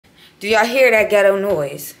Do y'all hear that ghetto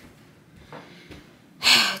noise?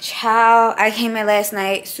 Child, I came in last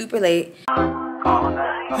night super late.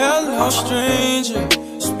 Hello, stranger.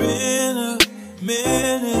 It's been a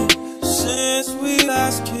minute since we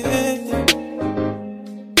last kicked it.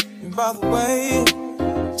 And by the way,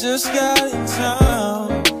 just got in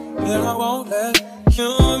town, and I won't let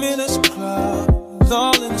cumulus clouds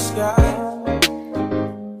all in the sky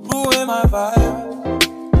ruin my vibe.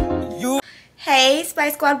 Hey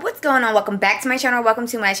Spice Squad, what's going on? Welcome back to my channel. Welcome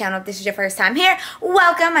to my channel. If this is your first time here,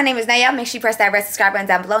 welcome. My name is Naya. Make sure you press that red subscribe button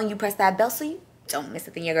down below and you press that bell so you don't miss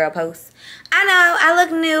a thing your girl posts. I know, I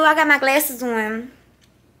look new. I got my glasses on.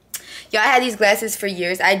 Y'all, I had these glasses for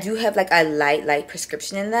years. I do have like a light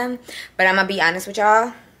prescription in them, but I'm gonna be honest with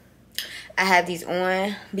y'all. I have these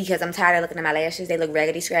on because I'm tired of looking at my lashes. They look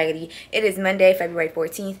raggedy scraggedy. It is Monday, February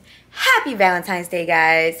 14th. Happy Valentine's Day,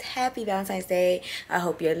 guys. Happy Valentine's Day. I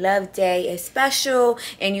hope your love day is special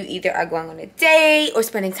and you either are going on a date or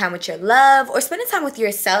spending time with your love or spending time with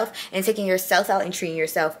yourself and taking yourself out and treating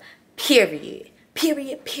yourself, period.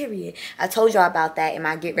 Period. I told y'all about that in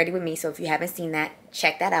my Get Ready With Me, so if you haven't seen that,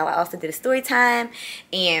 check that out. I also did a story time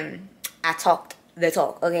and I talked the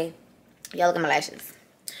talk, okay? Y'all look at my lashes.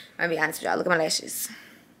 I'm gonna be honest with y'all. Look at my lashes.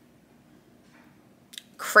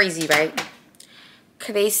 Crazy, right?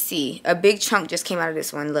 Crazy. A big chunk just came out of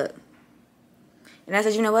this one. Look. And I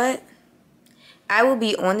said, you know what? I will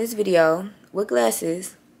be on this video with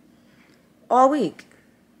glasses all week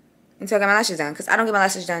until I get my lashes done. Because I don't get my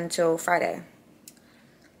lashes done until Friday.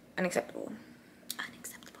 Unacceptable.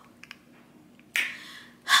 Unacceptable.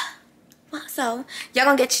 Well, so, y'all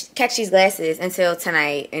gonna catch these glasses until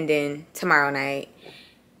tonight and then tomorrow night.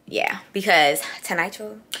 Yeah, because tonight,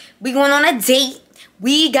 y'all, we going on a date.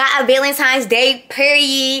 We got a Valentine's Day,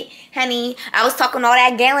 period, honey. I was talking all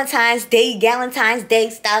that Valentine's Day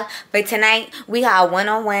stuff. But tonight, we got a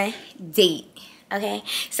one-on-one date, okay?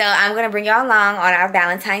 So, I'm going to bring y'all along on our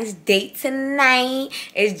Valentine's date tonight.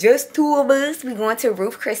 It's just two of us. We going to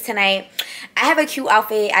Roof Chris tonight. I have a cute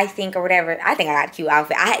outfit, I think, or whatever. I think I got a cute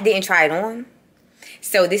outfit. I didn't try it on.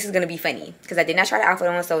 So this is going to be funny because I did not try the outfit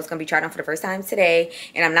on, so it's going to be tried on for the first time today.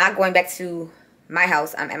 And I'm not going back to my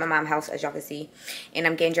house. I'm at my mom's house, as y'all can see. And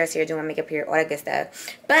I'm getting dressed here, doing my makeup here, all that good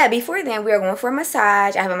stuff. But before then, we are going for a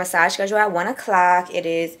massage. I have a massage schedule at 1 o'clock. It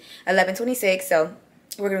is 11:26, so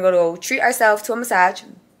we're going to go treat ourselves to a massage.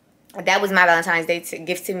 That was my Valentine's Day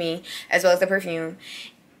gift to me, as well as the perfume.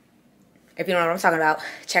 If you don't know what I'm talking about,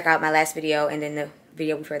 check out my last video and then the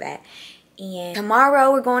video before that. And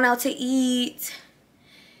tomorrow, we're going out to eat.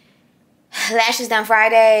 Lashes done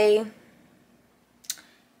Friday.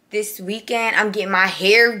 This weekend, I'm getting my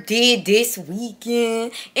hair did this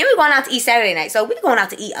weekend. And we're going out to eat Saturday night. So we're going out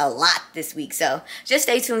to eat a lot this week. So just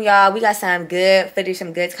stay tuned, y'all. We got some good footage,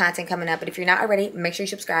 some good content coming up. But if you're not already, make sure you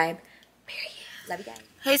subscribe. Period. Love you guys.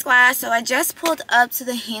 Hey, squad. So I just pulled up to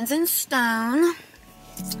the Hands and Stone.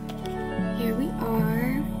 Here we are.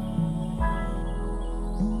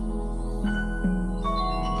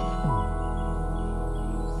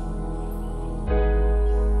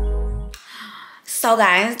 So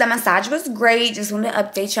guys, the massage was great. Just wanted to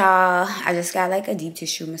update y'all. I just got like a deep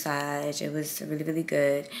tissue massage. It was really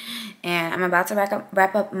good. And I'm about to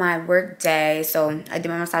wrap up my work day. So I did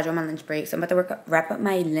my massage on my lunch break. So I'm about to wrap up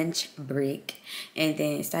my lunch break. And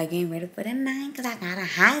then start getting ready for the night. Because I got a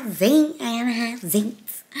hot zinc.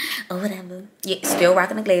 Or whatever. Yeah, still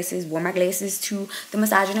rocking the glasses. Wore my glasses to the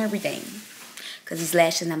massage and everything. Because these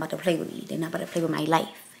lashes not about to play with me. They're not about to play with my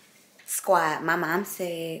life. Squad, my mom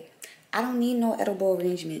said, I don't need no edible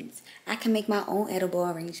arrangements. I can make my own edible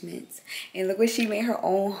arrangements. And look what she made, her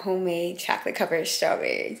own homemade chocolate covered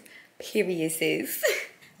strawberries. Period, sis.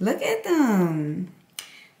 Look at them.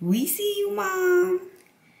 We see you, Mom.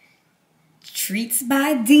 Treats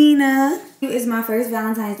by Dina. It's my first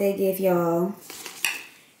Valentine's Day gift, y'all.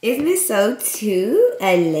 Isn't it so cute?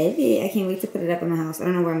 I love it. I can't wait to put it up in my house. I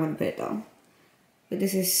don't know where I'm going to put it, though. But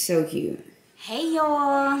this is so cute. Hey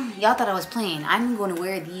y'all, y'all thought I was playing. I'm gonna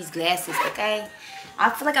wear these glasses, okay?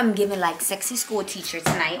 I feel like I'm giving like sexy school teacher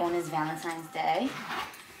tonight on this Valentine's Day.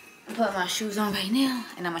 I'm putting my shoes on right now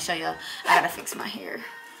and I'm gonna show y'all. I gotta fix my hair.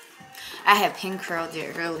 I had pin curled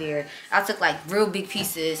it earlier. I took like real big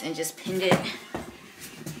pieces and just pinned it.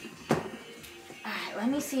 Alright, let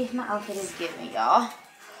me see if my outfit is giving, y'all.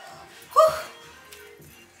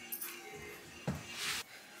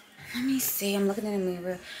 Let me see. I'm looking in the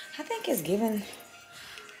mirror. I think it's giving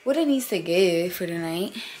what it needs to give for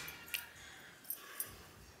tonight.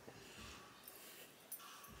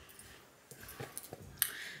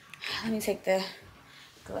 Let me take the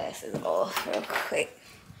glasses off real quick.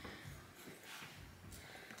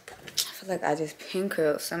 feel like I just pin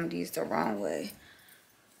curled some of these the wrong way.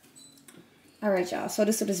 Alright, y'all. So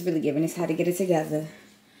this is what it's really giving. It's how to get it together.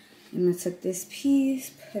 I'm going to take this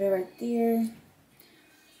piece, put it right there.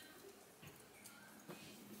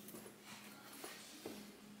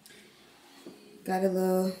 Got a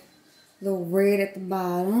little red at the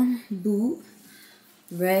bottom. Boot.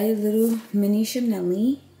 Red little mini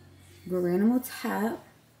Chanel-y. Garanimal top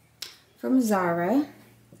from Zara.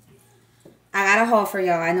 I got a haul for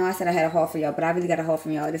y'all. I know I said I had a haul for y'all, but I really got a haul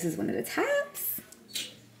from y'all. This is one of the tops.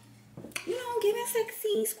 You know, giving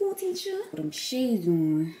sexy school teacher. Put them shades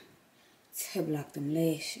on to block them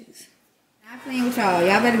lashes. I'm playing with y'all.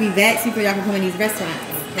 Y'all better be vaxxed before y'all can come in these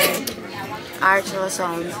restaurants. Alright, y'all, so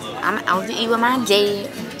I'm out to eat with my date.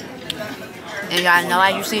 And y'all know I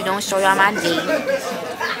usually don't show y'all my date.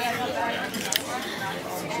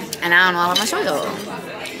 And I don't know if I'm gonna show y'all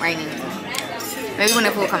right now. Maybe when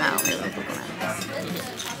the food come out.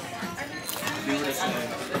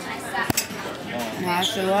 Now I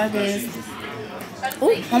show all this.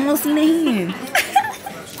 Oh, almost seen a hand.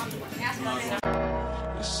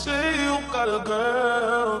 Say you got a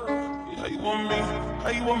girl. How you want me? How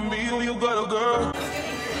you want me when you got a girl?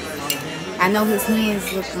 I know his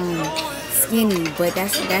hands look skinny, but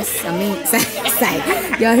that's I mean, it's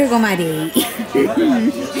like, yo, here go my date.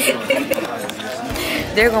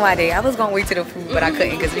 There go my date. I was gonna wait till the food, but I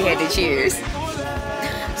couldn't because we had the cheers.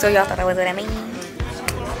 So y'all thought I was what I mean?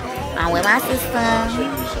 I'm with my sister.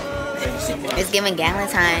 It's giving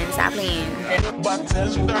Valentines. Stop playing.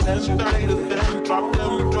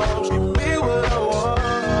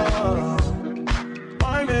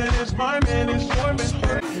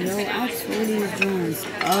 No, I tore these joints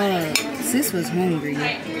up. Sis was hungry.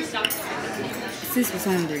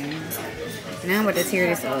 Now I'm about to tear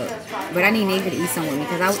this up. But I need Nathan to eat some with me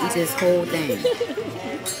because I will eat this whole thing.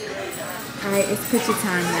 Alright, it's picture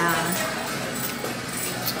time, y'all.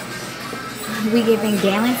 We giving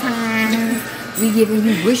Valentines. We giving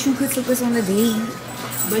you wish you could took us on the date,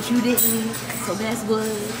 but you didn't. So that's what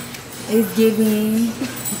it's giving.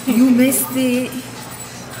 You missed it.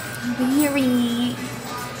 Weary.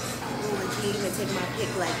 Take my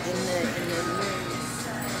pic like in the mirror.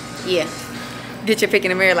 Yeah. Get your pic in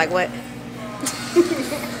the mirror like what?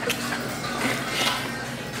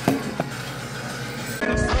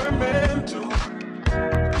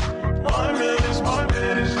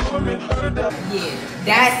 Yeah,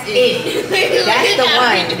 that's it. That's the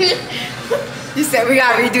one. You said we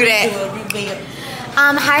gotta redo that.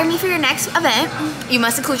 Hire me for your next event. You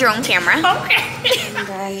must include your own camera. Okay.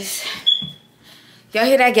 Guys, y'all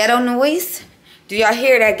hear that ghetto noise? Do y'all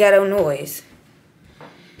hear that ghetto noise?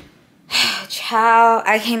 Child,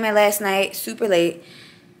 I came in last night super late.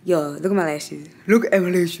 Yo, look at my lashes. Look at my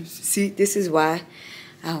lashes. See, this is why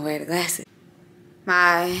I wear the glasses.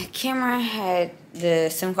 My camera had the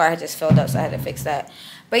SIM card had just filled up, so I had to fix that.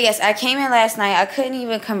 But yes, I came in last night. I couldn't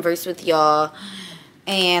even converse with y'all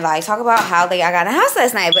and like talk about how late I got in the house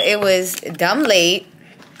last night. But it was dumb late.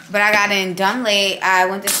 But I got in dumb late. I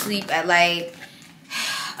went to sleep at like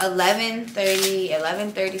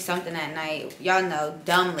 11:30 something at night. Y'all know,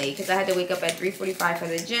 dumb late, because I had to wake up at 3:45 for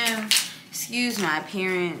the gym. Excuse my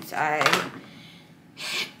appearance.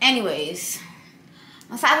 Anyways,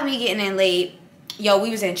 on top of me getting in late, yo, we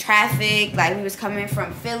was in traffic. Like, we was coming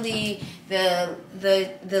from Philly. The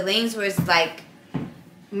lanes was like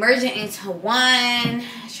merging into one.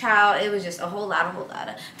 Child, it was just a whole lot of.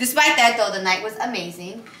 Despite that though, the night was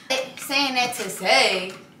amazing. Saying that to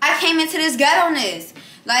say, I came into this ghetto-ness.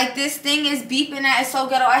 Like, this thing is beeping at, it's so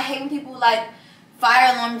ghetto. I hate when people like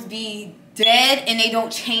fire alarms be dead and they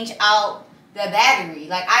don't change out the battery.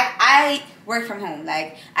 Like, I work from home.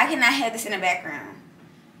 Like, I cannot have this in the background.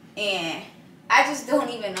 And I just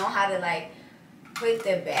don't even know how to like put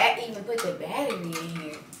the battery in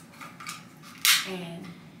here. And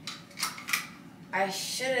I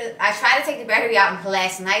tried to take the battery out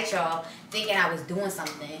last night, y'all, thinking I was doing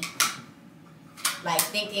something. Like,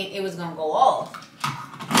 thinking it was gonna go off.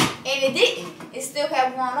 And it didn't. It still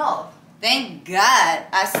kept going off. Thank God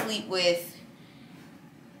I sleep with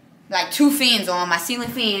like 2 fans on, my ceiling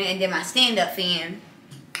fan and then my stand-up fan.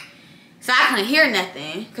 So I couldn't hear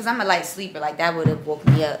nothing, because I'm a light sleeper. Like, that would have woke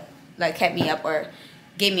me up, like kept me up or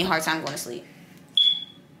gave me a hard time going to sleep.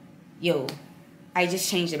 Yo, I just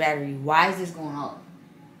changed the battery. Why is this going off?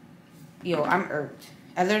 Yo, I'm irked.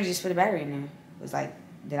 I literally just put the battery in there. It was like,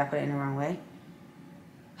 did I put it in the wrong way?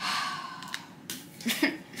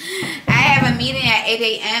 I have a meeting at 8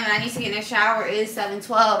 a.m. and I need to get in the shower. It is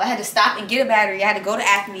 7:12. I had to stop and get a battery. I had to go to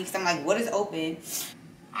Acme because I'm like, what is open?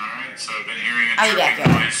 Alright, so I've been hearing a I'll be back,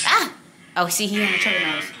 chirping y'all. noise. Ah! Oh, see, he on the chirping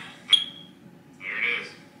noise. There it is.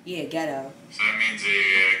 Yeah, ghetto. So that means they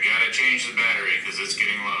gotta change the battery because it's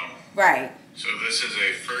getting low. Right. So this is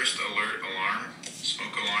a first alert alarm,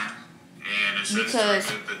 smoke alarm, and it says Because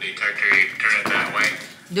to the detector, you can turn it that way.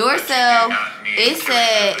 Duracell, it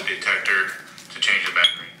said the detector to change the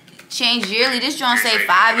battery. change yearly. This joint say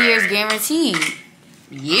 5 years guaranteed.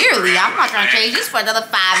 Yearly? I'm not trying to change this for another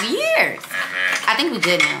 5 years. I think we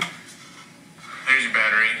good now. There's your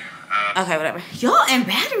battery. Okay, whatever. Yo, and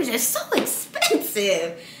batteries are so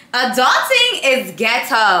expensive. Adulting is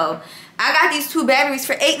ghetto. I got these 2 batteries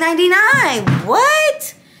for $8.99.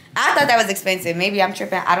 What? I thought that was expensive. Maybe I'm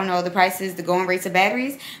tripping. I don't know the prices, the going rates of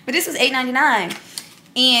batteries. But this was $8.99.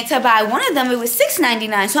 And to buy one of them, it was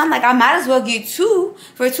 $6.99. So I'm like, I might as well get 2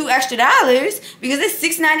 for $2 extra because it's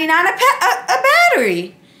 $6.99 a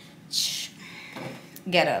battery.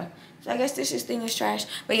 Ghetto. So I guess this thing is trash.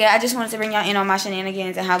 But yeah, I just wanted to bring y'all in on my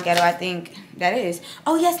shenanigans and how ghetto I think that is.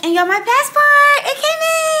 Oh yes, and y'all, my passport, it came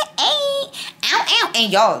in. Hey, ow, ow.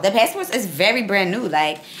 And y'all, the passport is very brand new.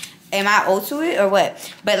 Like, am I old to it or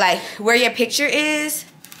what? But like, where your picture is,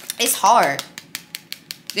 it's hard.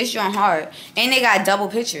 This joint hard. And they got double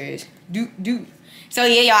pictures. So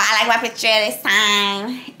yeah, y'all, I like my picture this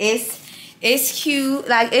time. It's cute,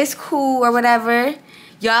 like it's cool or whatever.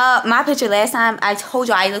 Y'all, my picture last time, I told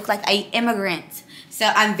y'all I look like an immigrant. So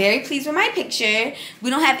I'm very pleased with my picture.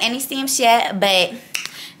 We don't have any stamps yet, but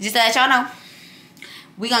just to let y'all know,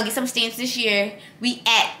 we gonna get some stamps this year. We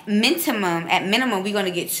at minimum, we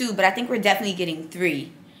gonna get 2, but I think we're definitely getting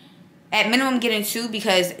 3. At minimum, getting 2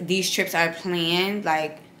 because these trips are planned,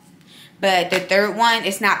 like, but the third one,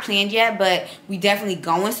 it's not planned yet, but we definitely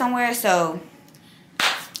going somewhere, so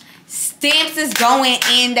stamps is going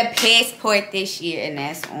in the passport this year, and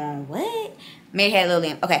that's on what? Made had a little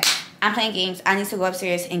lamp. Okay, I'm playing games. I need to go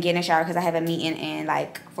upstairs and get in the shower because I have a meeting in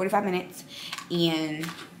like 45 minutes, and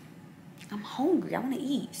I'm hungry. I want to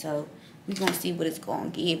eat, so we're going to see what it's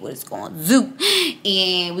going to give, what it's going to do,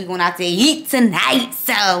 and we're going out to eat tonight,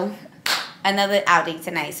 so another outing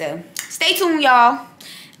tonight, so stay tuned, y'all.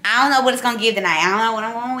 I don't know what it's going to give tonight. I don't know what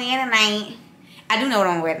I'm going to wear tonight. I do know what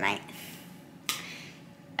I'm going to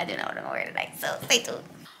wear tonight. So stay tuned.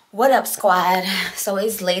 What up, squad? So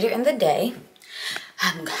it's later in the day.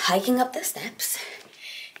 I'm hiking up the steps.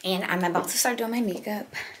 And I'm about to start doing my makeup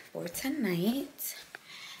for tonight.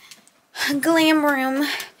 Glam room.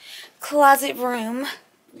 Closet room.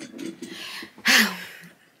 Let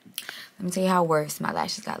me tell you how worse my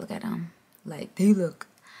lashes got. Look at them. Like, they look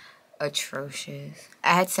atrocious.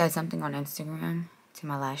 I had said something on Instagram to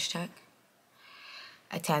my lash tech.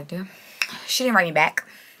 I tagged her. She didn't write me back.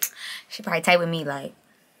 She probably typed with me like,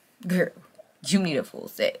 girl, you need a full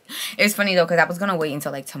set. It was funny though, because I was going to wait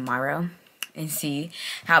until like tomorrow and see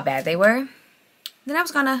how bad they were. Then I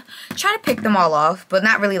was going to try to pick them all off, but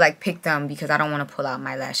not really like pick them because I don't want to pull out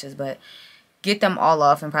my lashes, but get them all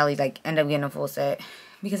off and probably like end up getting a full set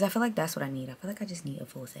because I feel like that's what I need. I feel like I just need a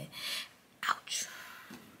full set. Ouch.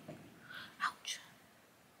 Ouch.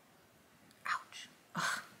 Ouch.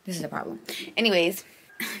 Ugh, this is a problem. Anyways,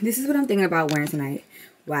 this is what I'm thinking about wearing tonight.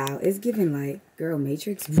 Wow, it's giving like, girl,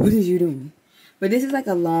 Matrix, what is you doing? But this is like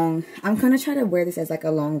a long, I'm going to try to wear this as like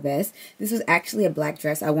a long vest. This was actually a black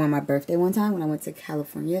dress I wore on my birthday one time when I went to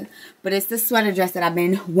California. But it's the sweater dress that I've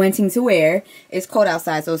been wanting to wear. It's cold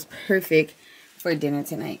outside, so it's perfect for dinner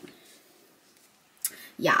tonight.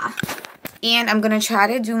 Yeah. And I'm going to try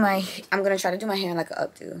to do my hair in like an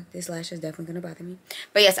updo. This lash is definitely going to bother me.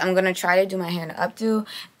 But yes, I'm going to try to do my hair in an updo.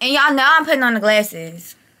 And y'all know I'm putting on the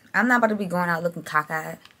glasses. I'm not about to be going out looking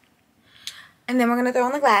cockeyed. And then we're going to throw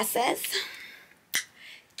on the glasses.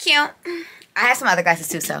 Cute. I have some other glasses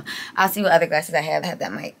too, so I'll see what other glasses I have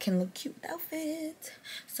that can look cute with the outfit.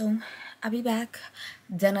 So I'll be back,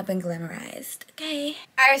 done up and glamorized. Okay.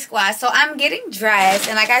 Alright, squad. So I'm getting dressed.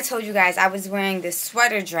 And like I told you guys, I was wearing this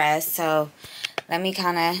sweater dress. So let me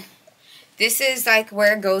kind of... This is like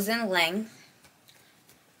where it goes in length.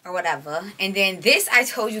 Or whatever. And then this, I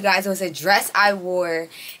told you guys, was a dress I wore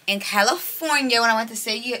in California when I went to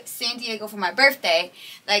San Diego for my birthday.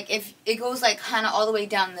 Like, if it goes like kind of all the way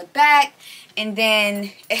down the back, and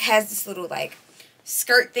then it has this little like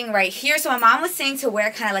skirt thing right here. So my mom was saying to wear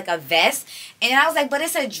kind of like a vest, and then I was like, but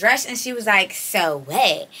it's a dress, and she was like, so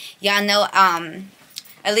what? Y'all know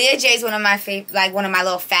Aaliyah J is one of my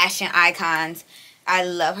little fashion icons. I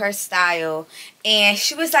love her style. And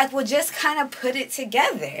she was like, well, just kind of put it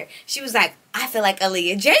together. She was like, I feel like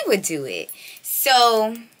Aaliyah J would do it.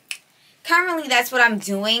 So currently that's what I'm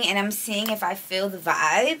doing, and I'm seeing if I feel the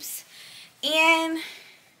vibes. And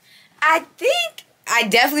I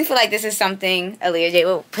definitely feel like this is something Aaliyah J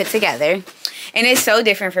will put together. And it's so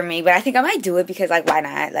different for me, but I think I might do it because, like, why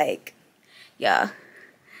not? Like, yeah.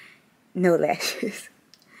 no lashes.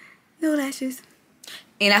 No lashes.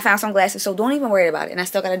 And I found some glasses, so don't even worry about it. And I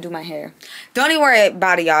still gotta do my hair. Don't even worry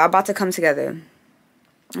about it, y'all. About to come together.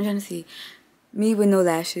 I'm trying to see. Me with no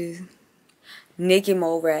lashes. Naked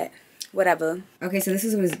mole rat. Whatever. Okay, so this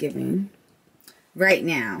is what it's giving right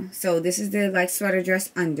now. So this is the like sweater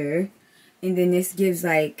dress under. And then this gives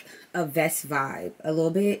like a vest vibe a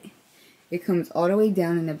little bit. It comes all the way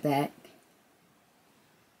down in the back.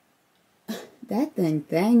 That thing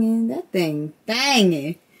banging. That thing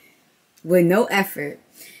banging. With no effort.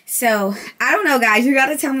 So, I don't know, guys. You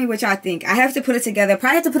gotta tell me what y'all think. I have to put it together.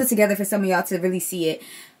 Probably have to put it together for some of y'all to really see it.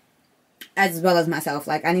 As well as myself.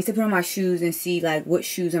 Like, I need to put on my shoes and see, like, what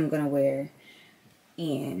shoes I'm gonna wear.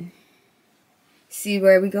 And see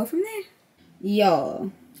where we go from there.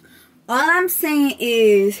 Y'all. All I'm saying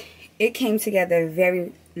is, it came together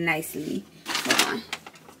very nicely. Hold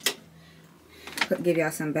on. Give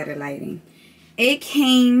y'all some better lighting. It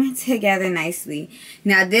came together nicely.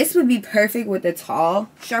 Now, this would be perfect with the tall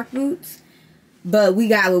shark boots. But we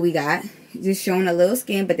got what we got. Just showing a little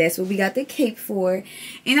skin, but that's what we got the cape for.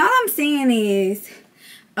 And all I'm saying is,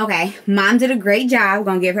 okay, mom did a great job.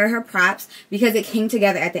 Gonna give her her props because it came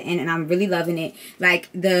together at the end and I'm really loving it. Like,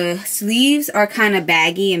 the sleeves are kind of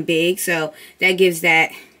baggy and big, so that gives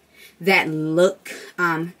that look.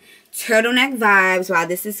 Turtleneck vibes while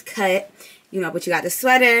this is cut. You know, but you got the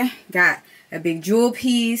sweater, got a big jewel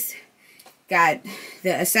piece, got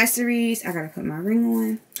the accessories. I gotta put my ring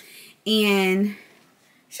on. And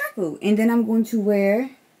shark boot. And then I'm going to wear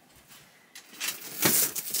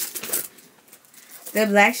the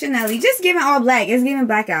black Chanel. Just giving all black. It's giving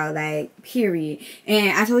black out, like, period.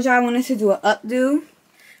 And I told y'all I wanted to do an updo.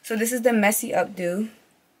 So this is the messy updo.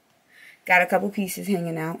 Got a couple pieces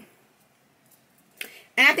hanging out.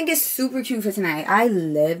 And I think it's super cute for tonight. I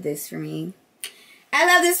love this for me. I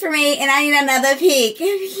love this for me, and I need another pic.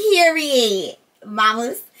 Period.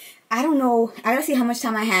 Mamas. I don't know. I gotta see how much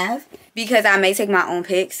time I have. Because I may take my own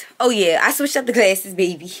pics. Oh, yeah. I switched up the glasses,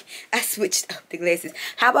 baby. I switched up the glasses.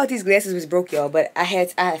 How about these glasses was broke, y'all? But I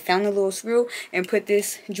had found a little screw and put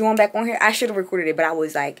this jewel back on here. I should have recorded it, but I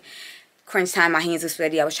was, like, crunch time. My hands were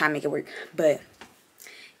sweaty. I was trying to make it work. But,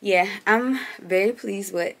 yeah. I'm very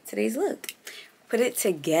pleased with today's look. Put it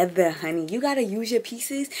together, honey. You gotta use your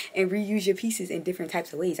pieces and reuse your pieces in different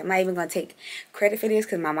types of ways. I'm not even gonna take credit for this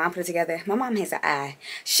because my mom put it together. My mom has an eye.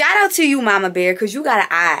 Shout out to you, Mama Bear, because you got an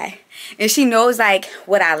eye. And she knows, like,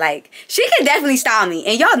 what I like. She can definitely style me.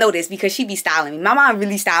 And y'all know this because she be styling me. My mom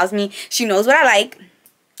really styles me. She knows what I like.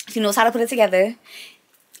 She knows how to put it together.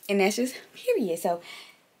 And that's just period. So,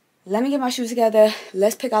 let me get my shoes together.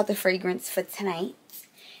 Let's pick out the fragrance for tonight.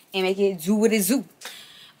 And make it do what it do.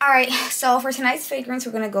 Alright, so for tonight's fragrance,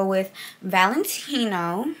 we're going to go with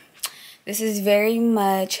Valentino. This is very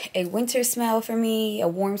much a winter smell for me, a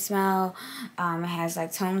warm smell. It has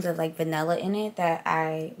like tones of like vanilla in it that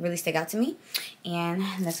really stick out to me. And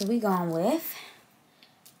that's what we're going with.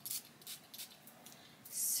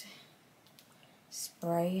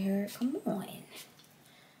 Spray her. Come on.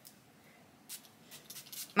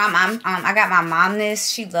 My mom, I got my mom this.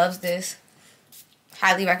 She loves this.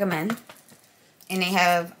 Highly recommend. And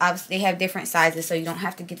they have different sizes, so you don't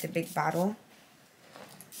have to get the big bottle.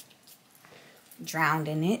 Drowned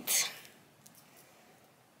in it.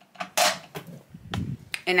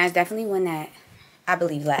 And that's definitely one that I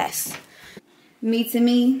believe lasts. Me to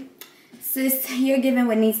me. Sis, you're giving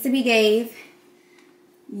what needs to be gave.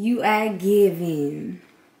 You are giving.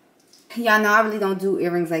 Y'all know I really don't do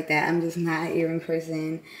earrings like that. I'm just not an earring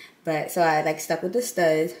person. But, so I like stuck with the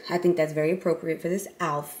studs. I think that's very appropriate for this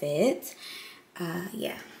outfit.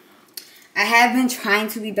 Yeah. I have been trying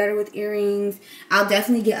to be better with earrings. I'll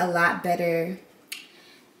definitely get a lot better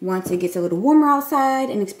once it gets a little warmer outside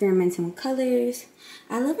and experimenting with colors.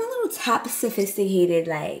 I love my little top sophisticated,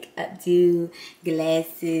 like, updo,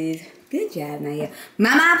 glasses. Good job, Naya.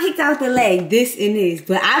 My mom picked out the leg, this and this,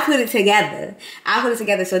 but I put it together.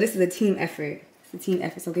 So this is a team effort. It's a team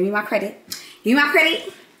effort, so give me my credit. Give me my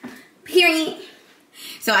credit. Period.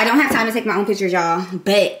 So I don't have time to take my own pictures, y'all,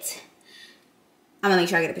 but I'm gonna make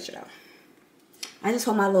sure I get a picture though. I just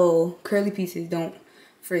hope my little curly pieces don't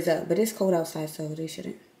frizz up. But it's cold outside, so they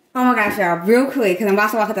shouldn't. Oh my gosh, y'all. Real quick, because I'm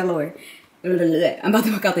about to walk out the door. I'm about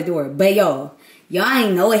to walk out the door. But y'all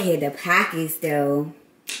ain't know it had the pockets though.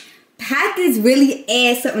 Pockets really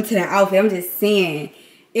add something to the outfit. I'm just saying.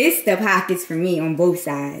 It's the pockets for me on both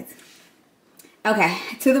sides. Okay,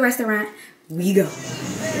 to the restaurant we go.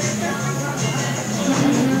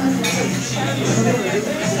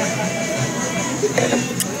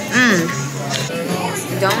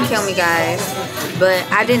 Don't kill me, guys, but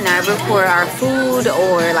I did not record our food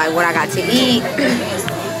or like what I got to eat.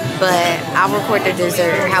 but I'll record the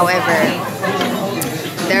dessert. However,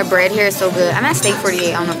 their bread here is so good. I'm at Steak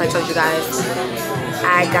 48. I don't know if I told you guys.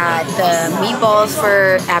 I got the meatballs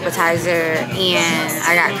for appetizer, and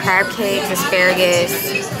I got crab cakes, asparagus,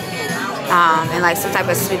 and like some type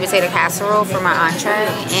of sweet potato casserole for my entree.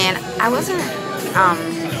 And I wasn't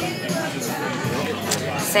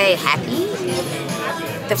say happy.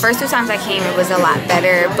 The first 2 times I came, it was a lot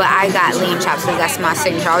better, but I got lamb chops because that's my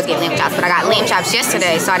signature. I always get lamb chops, but I got lamb chops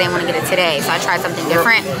yesterday, so I didn't want to get it today. So I tried something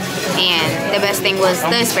different, and the best thing was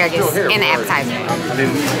the asparagus and the appetizer.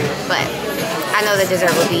 But I know the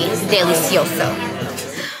dessert will be delicioso.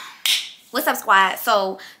 What's up, squad?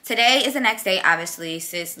 So today is the next day. Obviously,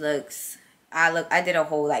 sis looks. I did a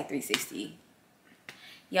whole like 360.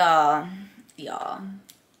 Y'all.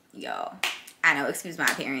 I know, excuse my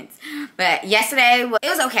appearance. But yesterday, it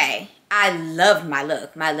was okay. I loved my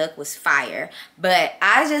look. My look was fire. But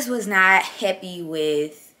I just was not happy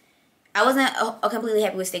with... I wasn't completely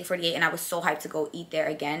happy with Steak 48, and I was so hyped to go eat there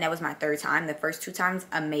again. That was my 3rd time. The first 2 times,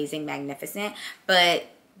 amazing, magnificent. But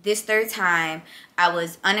this 3rd time, I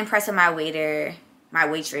was unimpressed with my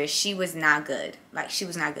waitress. She was not good. Like, she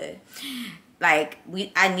was not good. Like,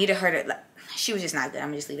 I needed her to... Like, she was just not good. I'm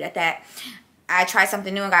going to just leave it at that. I tried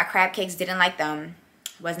something new and got crab cakes. Didn't like them.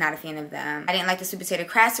 Was not a fan of them. I didn't like the sweet potato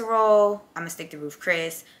casserole. I'm going to stick to Ruth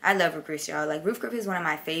Chris. I love Ruth Chris, y'all. Like, Ruth Chris is one of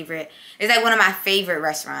my favorite. It's like one of my favorite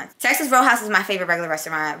restaurants. Texas Roadhouse is my favorite regular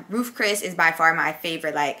restaurant. Ruth Chris is by far my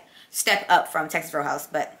favorite, like, step up from Texas Roadhouse.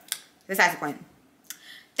 But besides the point.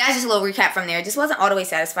 That's just a little recap from there. Just wasn't all the way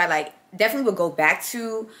satisfied. Like, definitely would go back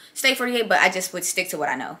to Steak 48, but I just would stick to what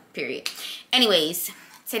I know. Period. Anyways,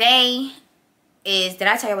 today... did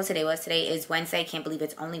I tell you what today was? Today is Wednesday. Can't believe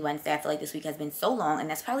it's only Wednesday. I feel like this week has been so long, and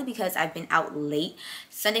that's probably because I've been out late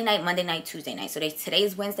Sunday night, Monday night, Tuesday night. So today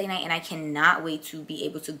is Wednesday night, and I cannot wait to be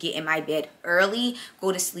able to get in my bed early,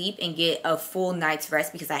 go to sleep, and get a full night's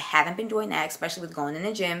rest because I haven't been doing that, especially with going in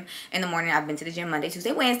the gym in the morning. I've been to the gym Monday,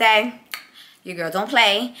 Tuesday, Wednesday. Your girl don't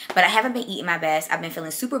play, but I haven't been eating my best. I've been feeling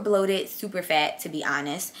super bloated, super fat, to be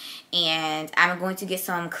honest, and I'm going to get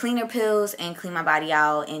some cleaner pills and clean my body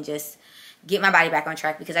out and just get my body back on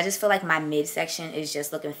track because I just feel like my midsection is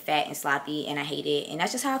just looking fat and sloppy, and I hate it. And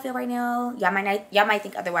that's just how I feel right now. Y'all might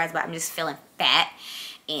think otherwise, but I'm just feeling fat,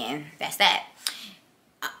 and that's that.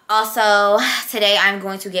 Also, today I'm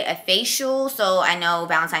going to get a facial. So I know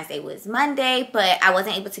Valentine's Day was Monday, but I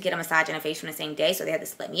wasn't able to get a massage and a facial in the same day, so they had to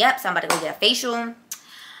split me up. So I'm about to go get a facial.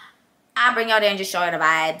 I'll bring y'all there and just show you the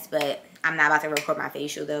vibes, but I'm not about to record my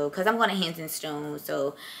facial though because I'm going to Hands and Stones.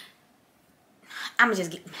 So I'm gonna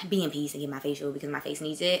just be in peace and get my facial because my face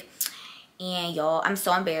needs it. And y'all, I'm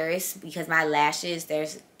so embarrassed because my lashes,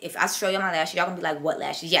 if I show you my lashes, y'all gonna be like, what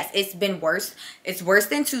lashes? Yes, it's been worse. It's worse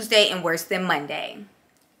than Tuesday and worse than Monday.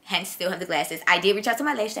 Hence, still have the glasses. I did reach out to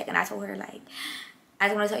my lash tech and I told her, like, I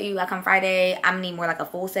just want to tell you, I come Friday, I'm gonna need more like a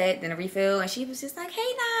full set than a refill. And she was just like, hey,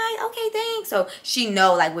 Nye, okay, thanks. So she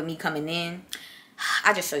know, like, with me coming in,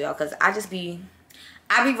 I just show y'all because I be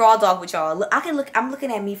raw dog with y'all. Look, I'm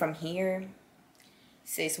looking at me from here.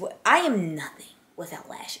 Sis, I am nothing without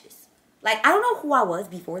lashes. Like, I don't know who I was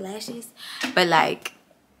before lashes, but like,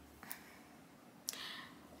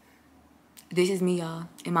 this is me, y'all,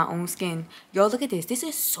 in my own skin. Yo, look at this. This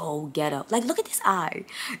is so ghetto. Like, look at this eye.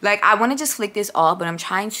 Like, I want to just flick this off, but I'm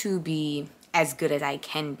trying to be as good as I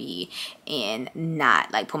can be and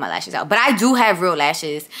not like pull my lashes out. But I do have real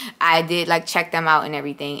lashes. I did like check them out and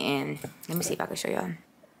everything, and let me see if I can show y'all.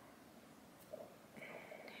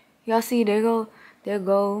 Y'all see, there go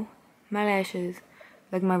my lashes,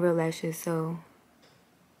 like my real lashes. So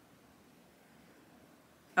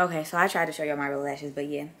okay, so I tried to show y'all my real lashes, but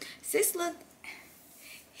yeah, sis look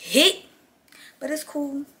hit, but it's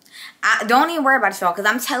cool. I don't even worry about it, y'all, because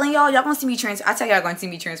I'm telling y'all gonna see me transfer. I tell y'all gonna see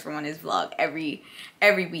me transform on this vlog every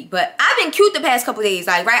week. But I've been cute the past couple days,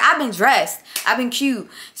 like, right? I've been dressed, I've been cute,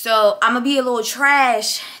 so I'm gonna be a little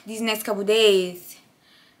trash these next couple days.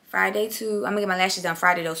 Friday too. I'm gonna get my lashes done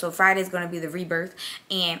Friday though, so Friday's gonna be the rebirth.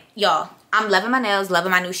 And y'all, I'm loving my nails,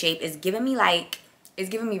 loving my new shape. It's giving me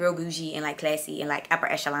real bougie and like classy and like upper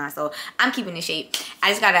echelon. So I'm keeping the shape. I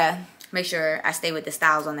just gotta make sure I stay with the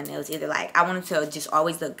styles on the nails. Either like I want them to just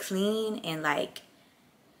always look clean and like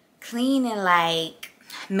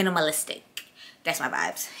minimalistic. That's my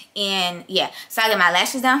vibes. And yeah, so I get my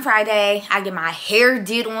lashes done Friday. I get my hair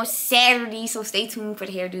did on Saturday, so stay tuned for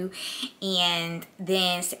the hairdo. And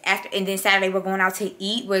then Saturday we're going out to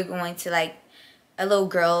eat. We're going to like a little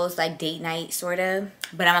girls like date night sort of,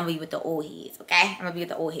 but I'm gonna be with the old heads, okay? I'm gonna be with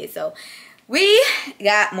the old heads. So we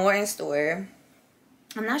got more in store.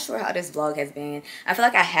 I'm not sure how this vlog has been. I feel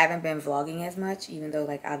like I haven't been vlogging as much, even though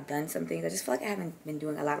like I've done some things. I just feel like I haven't been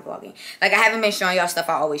doing a lot of vlogging. Like I haven't been showing y'all stuff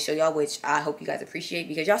I always show y'all, which I hope you guys appreciate,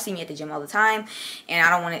 because y'all see me at the gym all the time and I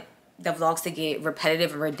don't want the vlogs to get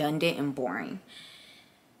repetitive and redundant and boring.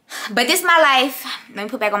 But this is my life. Let me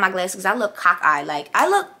put back on my glasses because I look cockeyed. Like I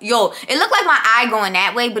look, yo, it looked like my eye going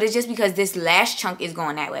that way, but it's just because this lash chunk is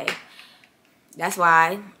going that way. That's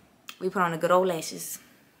why we put on the good old lashes.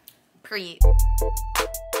 Period.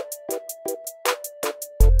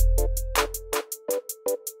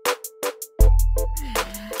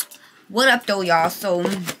 What up though, y'all? So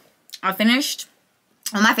I finished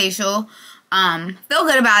on my facial. Feel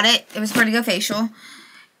good about it. It was a pretty good facial.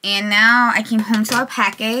 And now I came home to a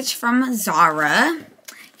package from Zara.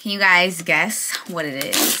 Can you guys guess what it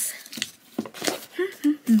is?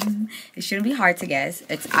 It shouldn't be hard to guess.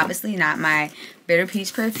 It's obviously not my Bitter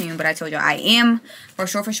Peach perfume, but I told you I am for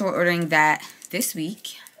sure ordering that this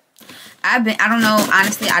week. I don't know,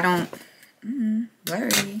 honestly, I don't,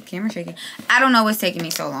 blurry, camera shaking. I don't know what's taking me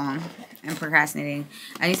so long. I'm procrastinating.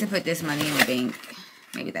 I need to put this money in the bank.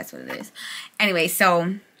 Maybe that's what it is. Anyway,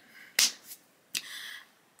 so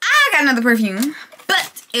I got another perfume,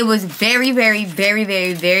 but it was very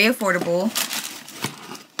affordable.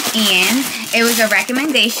 And it was a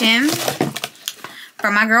recommendation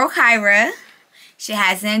from my girl Kyra. She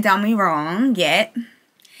hasn't done me wrong yet.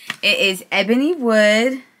 It is Ebony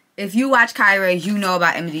Wood. If you watch Kyra, you know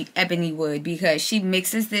about Ebony Wood because she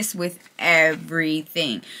mixes this with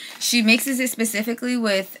everything. She mixes it specifically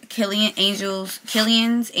with Angel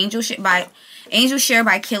Share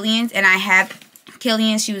by Killian's, and I have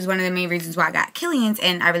Killian's. She was one of the main reasons why I got Killian's,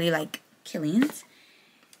 and I really like Killian's.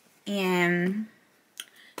 And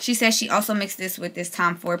she says she also mixed this with this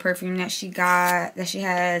Tom Ford perfume that she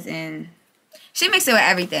has, and she mixed it with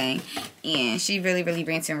everything. And she really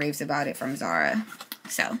rants and raves about it from Zara.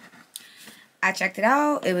 So I checked it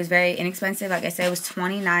out. It was very inexpensive. Like I said, it was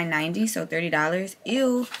 $29.90, so $30.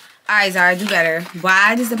 Ew. Alright, Zara, do better.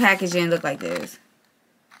 Why does the packaging look like this?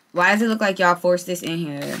 Why does it look like y'all forced this in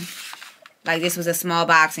here? Like this was a small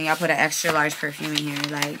box and y'all put an extra large perfume in here.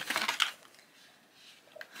 Like,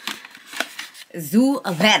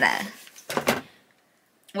 Zuveta.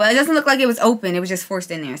 Well, it doesn't look like it was open. It was just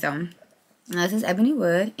forced in there. So this is Ebony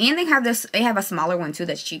Wood, and they have this. They have a smaller one too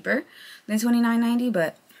that's cheaper than $29.90,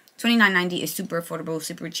 but $29.90 is super affordable,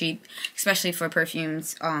 super cheap, especially for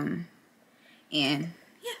perfumes. And yeah,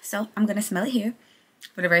 so I'm gonna smell it here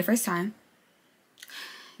for the very first time.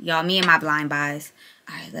 Y'all, me and my blind buys.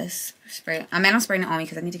 All right, let's spray. I'm spraying it on me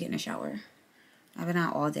because I need to get in the shower. I've been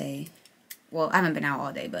out all day. Well, I haven't been out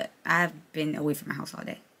all day, but I've been away from my house all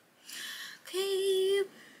day. Okay.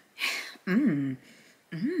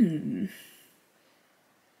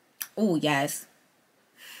 Oh, yes.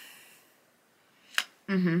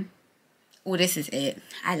 Oh, this is it.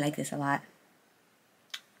 I like this a lot.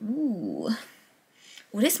 Ooh.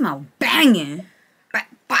 Oh, this smells banging.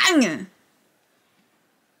 Banging.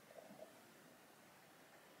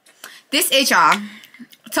 This it, y'all.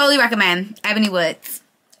 Totally recommend Ebony Woods.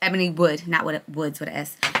 Ebony Wood, not Woods with an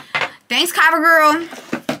S. Thanks, Kyra girl.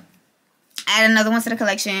 Add another one to the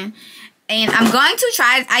collection. And I'm going to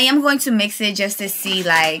try, I am going to mix it just to see,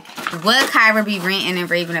 like, what Kyra be ranting and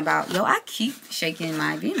raving about. Yo, I keep shaking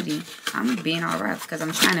my vanity. I'm being all rough because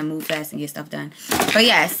I'm trying to move fast and get stuff done. But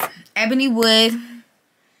yes, Ebony Wood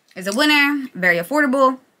is a winner. Very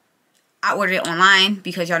affordable. I ordered it online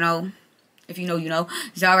because y'all know, if you know, you know.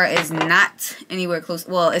 Zara is not anywhere close.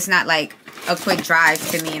 Well, it's not like a quick drive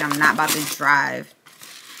to me, and I'm not about to drive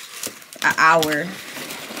an hour,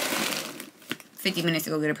 50 minutes to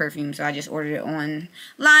go get a perfume. So I just ordered it online,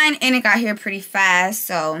 and it got here pretty fast.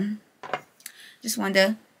 So just wanted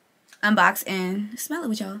to unbox and smell it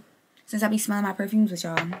with y'all, since I be smelling my perfumes with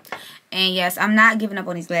y'all. And yes, I'm not giving up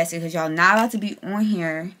on these glasses because y'all not about to be on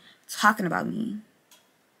here talking about me.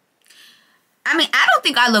 I mean, I don't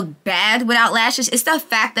think I look bad without lashes. It's the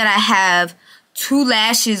fact that I have 2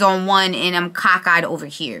 lashes on one and I'm cockeyed over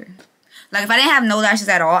here. Like, if I didn't have no lashes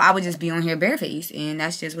at all, I would just be on here barefaced. And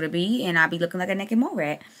that's just what it be. And I'd be looking like a naked mole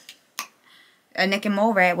rat. A naked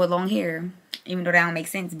mole rat with long hair. Even though that don't make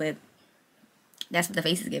sense, but that's what the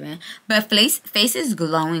face is giving. But face is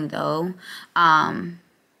glowing, though.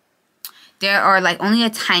 There are, like, only a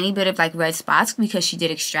tiny bit of, like, red spots because she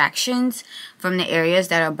did extractions from the areas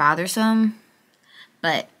that are bothersome.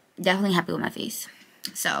 But definitely happy with my face.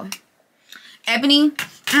 So, Ebony,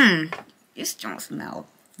 this don't smell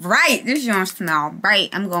right. This don't smell right.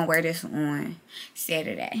 I'm going to wear this on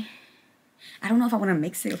Saturday. I don't know if I want to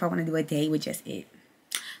mix it or if I want to do a day with just it.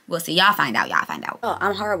 We'll see. Y'all find out. Y'all find out. Oh,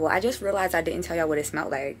 I'm horrible. I just realized I didn't tell y'all what it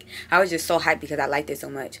smelled like. I was just so hyped because I liked it so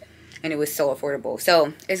much. And it was so affordable.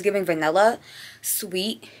 So, it's giving vanilla,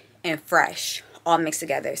 sweet, and fresh. All mixed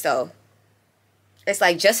together. So, it's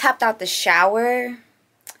like just hopped out the shower.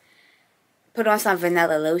 Put on some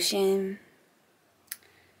vanilla lotion.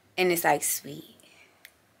 And it's like sweet.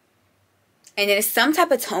 And there's some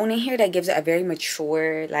type of tone in here that gives it a very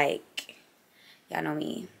mature, like, y'all know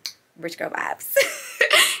me, rich girl vibes.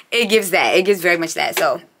 It gives that. It gives very much that.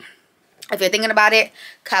 So, if you're thinking about it,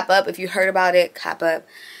 cop up. If you heard about it, cop up.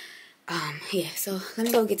 Yeah, so let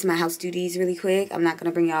me go get to my house duties really quick. I'm not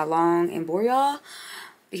going to bring y'all along and bore y'all.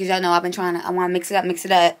 Because y'all know I've been trying to, I want to mix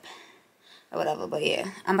it up. Or whatever, but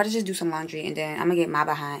yeah. I'm about to just do some laundry and then I'm going to get my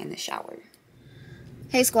behind in the shower.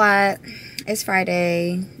 Hey, squad. It's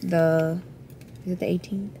Friday. Is it the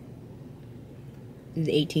 18th? It's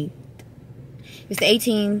the 18th. It's the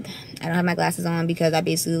 18th. I don't have my glasses on because I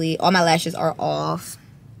basically, all my lashes are off.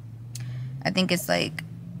 I think it's like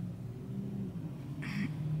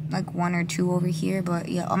 1 or 2 over here. But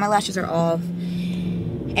yeah, all my lashes are off.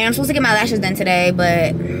 And I'm supposed to get my lashes done today, but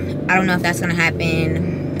I don't know if that's going to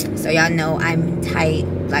happen. So y'all know I'm tight.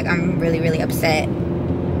 Like, I'm really, really upset.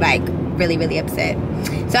 Like, really, really upset.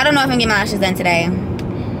 So I don't know if I'm going to get my lashes done today.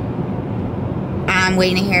 I'm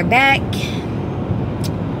waiting to hear back.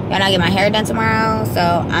 Y'all know I get my hair done tomorrow, so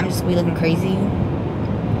I'm just gonna be looking crazy.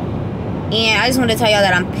 And I just want to tell y'all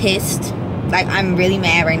that I'm pissed. Like, I'm really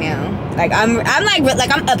mad right now. Like, I'm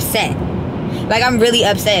upset. Like, I'm really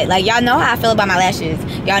upset. Like, y'all know how I feel about my lashes.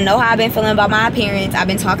 Y'all know how I've been feeling about my appearance. I've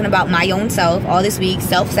been talking about my own self all this week,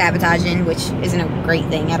 self-sabotaging, which isn't a great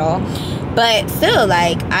thing at all. But still,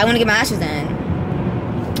 like, I want to get my lashes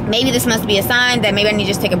done. Maybe this must be a sign that maybe I need to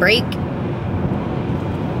just take a break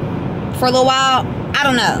for a little while. I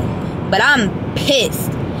don't know, but I'm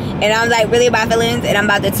pissed and I'm like really about feelings, and I'm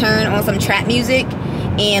about to turn on some trap music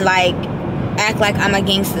and like act like I'm a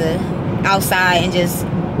gangster outside and just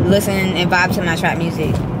listen and vibe to my trap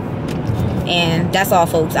music. And that's all,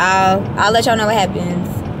 folks. I'll let y'all know what happens.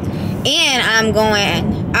 And I'm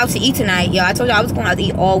going out to eat tonight, y'all. I told y'all I was going out to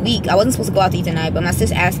eat all week. I wasn't supposed to go out to eat tonight, but my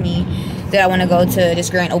sis asked me that I want to go to this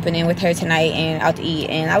grand opening with her tonight and out to eat.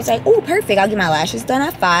 And I was like, oh, perfect. I'll get my lashes done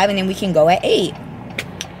at 5 and then we can go at 8.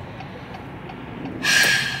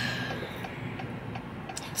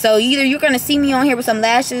 So either you're going to see me on here with some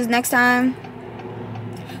lashes next time,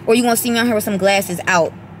 or you're going to see me on here with some glasses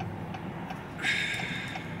out.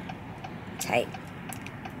 Tight.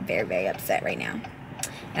 Very, very upset right now.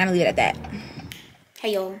 And I'm going to leave it at that.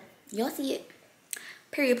 Hey, y'all. Y'all see it?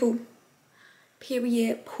 Period poo.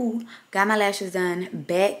 Period poo. Got my lashes done.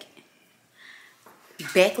 Back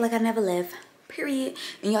like I never left. Period.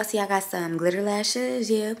 And y'all see I got some glitter lashes.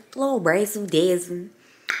 Yeah. A little brazzle dazzle.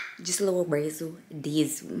 Just a little brazzle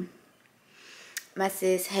dazzle. My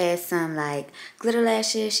sis has some like glitter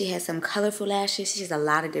lashes. She has some colorful lashes. She has a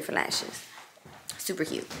lot of different lashes. Super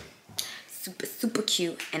cute. Super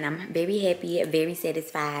cute. And I'm very happy, very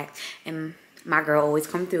satisfied. And my girl always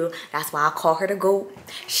come through. That's why I call her the GOAT.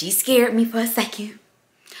 She scared me for a second,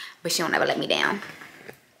 but she don't ever let me down.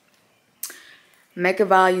 Make a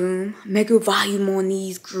volume on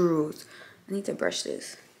these girls. I need to brush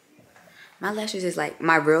this. My lashes is like,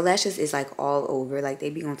 my real lashes is like all over. Like, they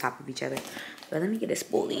be on top of each other. But let me get a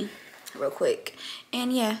spoolie real quick.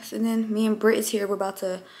 And yeah, so then me and Britt is here. We're about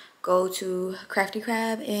to go to Crafty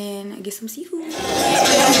Crab and get some seafood. I'm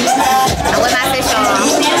with my sis, y'all.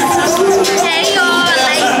 Hey, y'all.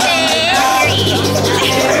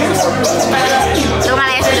 Look at my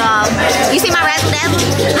lashes, y'all. You see my razzle dazzle?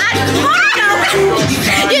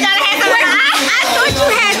 You know the hands I thought you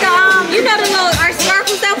had the, you know the little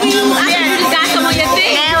sparkle stuff we use? I thought you just got some on your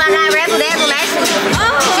face. No, I got razzle dazzle lashes.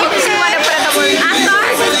 Oh, she wanted to put a couple. I saw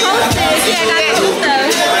her just posted. She had got some stuff.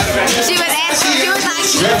 She was asking, she was like,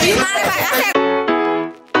 you mind if I said,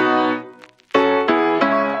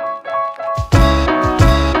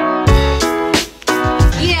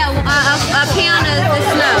 a pound of the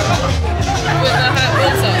snow. With the hot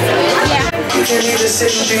sauce. Yeah.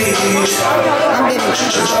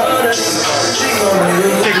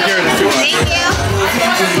 Thank you.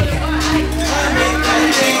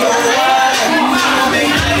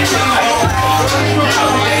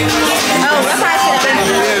 Oh, what price is it?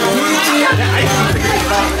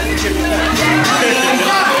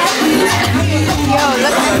 Yo,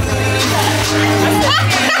 look at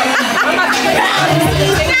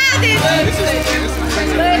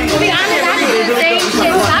to be honest, I did the same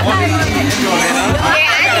shit. I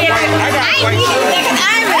did.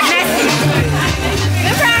 I'm messy.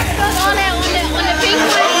 Remember I spilled all that on the pink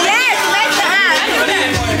one? Yes.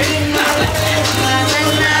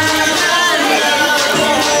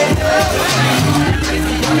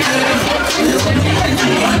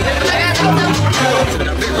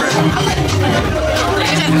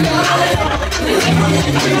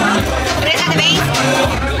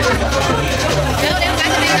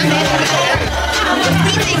 Was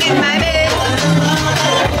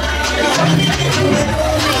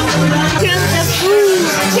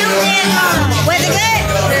it good?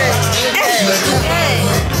 Good.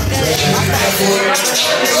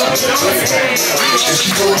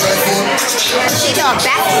 She talk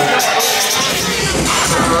back.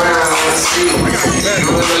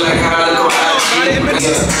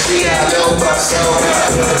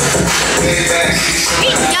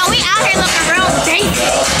 Yo, we out here looking real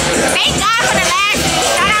basic. Thank God for the last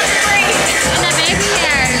shout out to Free. And the baby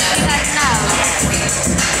hair. You guys know.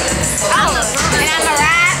 Oh, and I'm a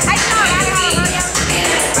ride. I know a rodeo.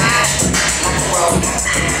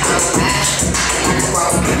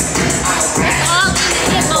 All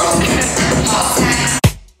in the hip hop.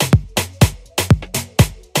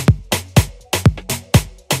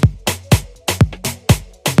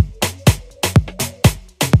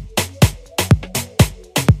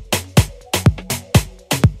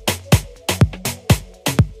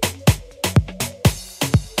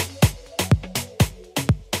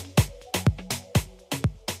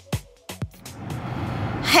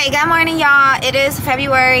 Hey, good morning, y'all. It is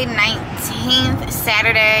February 19th,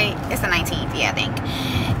 Saturday. It's the 19th, yeah, I think.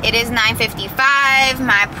 It is 9:55.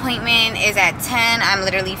 My appointment is at 10. I'm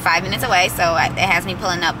literally 5 minutes away, so it has me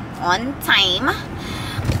pulling up on time.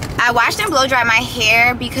 I washed and blow dry my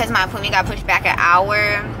hair because my appointment got pushed back an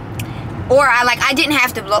hour. Or I didn't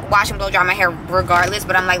have to wash and blow dry my hair regardless,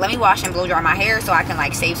 but I'm like, let me wash and blow dry my hair so I can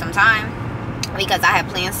like save some time because I have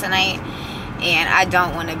plans tonight. And I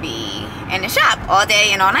don't want to be in the shop all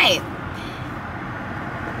day and all night.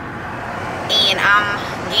 And I'm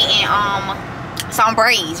getting some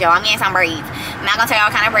braids, y'all. I'm getting some braids. I'm not gonna tell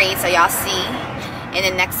y'all what kind of braids, so y'all see in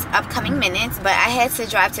the next upcoming minutes. But I had to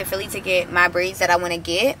drive to Philly to get my braids that I want to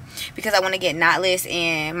get because I want to get knotless.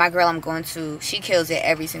 And my girl I'm going to, she kills it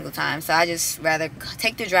every single time. So I just rather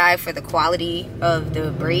take the drive for the quality of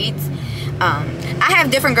the braids. I have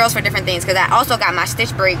different girls for different things because I also got my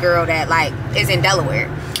stitch braid girl that like is in Delaware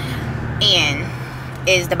and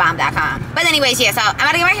is thebomb.com. But anyways, yeah, so I'm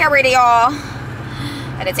about to get my hair ready, y'all.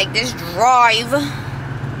 Gotta take this drive. I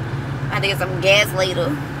have to get some gas later.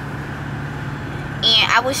 And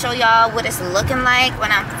I will show y'all what it's looking like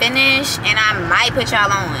when I'm finished. And I might put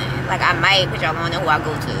y'all on. Like I might put y'all on who I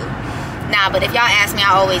go to. Nah, but if y'all ask me,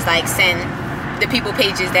 I always like send the people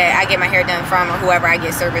pages that I get my hair done from or whoever I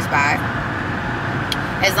get serviced by.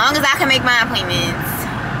 As long as I can make my appointments.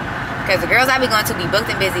 Because the girls I be going to be booked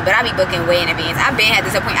and busy, but I be booking way in advance. I've been had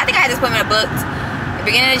this appointment. I think I had this appointment booked the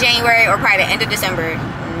beginning of January or probably the end of December.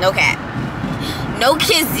 No cat. No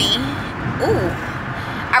kizzy. Ooh.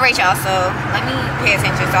 Alright, y'all. So let me pay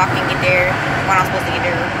attention so I can get there when I'm supposed to get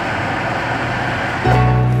there.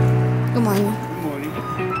 Good morning. Good morning.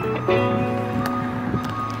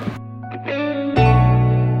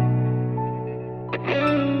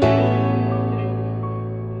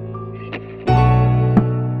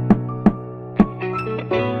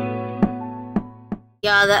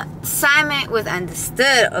 Y'all, the assignment was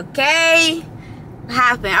understood, okay? What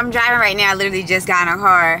happened? I'm driving right now. I literally just got in a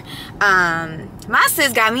car. My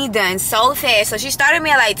sis got me done so fast. So she started me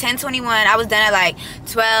at like 10:21. I was done at like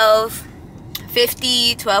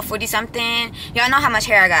 12:50, 12:40 something. Y'all know how much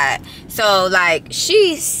hair I got. So like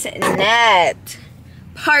she snapped.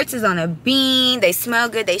 Parts is on a beam. They smell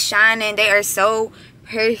good. They shining. They are so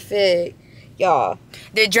perfect. Y'all,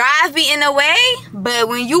 the drive be in the way, but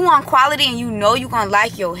when you want quality and you know you gonna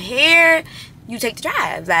like your hair, you take the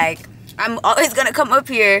drive. Like I'm always gonna come up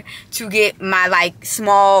here to get my like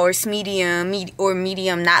small or medium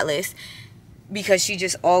knotless because she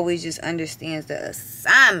just always just understands the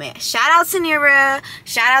assignment. Shout out to Nira,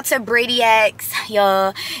 shout out to Brady X,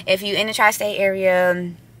 y'all. If you in the tri-state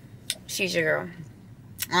area, she's your girl.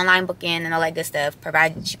 Online booking and all that good stuff.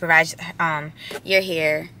 She provides your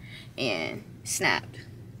hair. And snapped.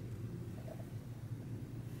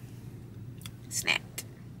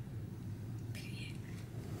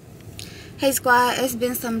 Hey squad, it's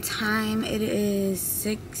been some time. It is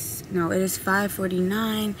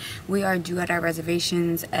 5:49. We are due at our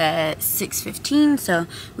reservations at 6:15, so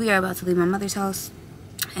we are about to leave my mother's house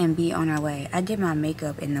and be on our way. I did my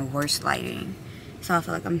makeup in the worst lighting, so I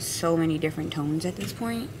feel like I'm so many different tones at this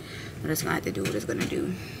point, but it's gonna have to do what it's gonna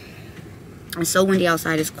do. It's so windy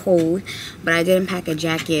outside, it's cold, but I didn't pack a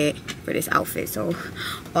jacket for this outfit, so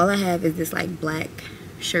all I have is this like black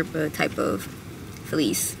Sherpa type of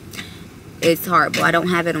fleece. It's horrible. I don't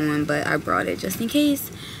have it on, but I brought it just in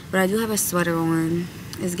case. But I do have a sweater on.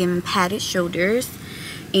 It's giving padded shoulders,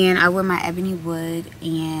 and I wear my Ebony Wood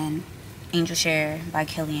and Angel Share by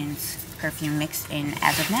Killian's perfume mixed in.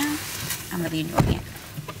 As of now, I'm really enjoying it.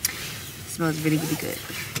 It smells really, really good.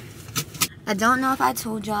 I don't know if I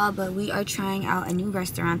told y'all, but we are trying out a new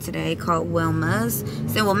restaurant today called Wilma's.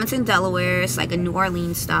 It's in Wilmington, Delaware. It's like a New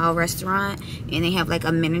Orleans style restaurant, and they have like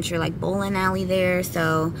a miniature like bowling alley there.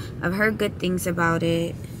 So I've heard good things about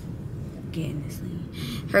it. Getting this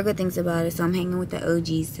thing. Heard good things about it, so I'm hanging with the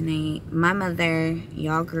OGs tonight. My mother,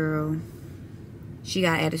 y'all girl, she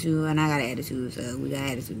got attitude and I got attitude, so we got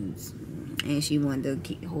attitudes. And she wanted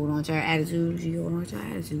to hold on to her attitude. She hold on to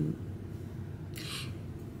her attitude.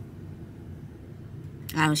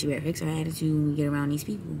 I know she better fix her attitude when we get around these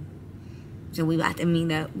people. So we about to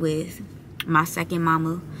meet up with my second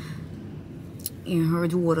mama and her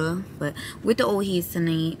daughter, but with the old heads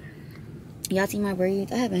tonight. Y'all see my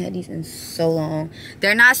braids? I haven't had these in so long.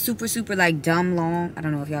 They're not super like dumb long. I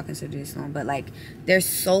don't know if y'all consider this long, but like they're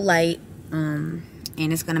so light, and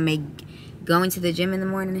it's gonna make going to the gym in the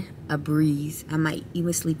morning a breeze. I might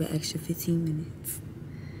even sleep an extra 15 minutes.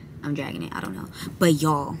 I'm dragging it, I don't know. But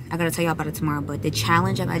y'all, I gotta tell y'all about it tomorrow, but the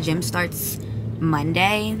challenge at my gym starts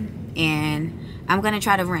Monday, and I'm gonna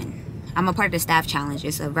try to run. I'm a part of the staff challenge.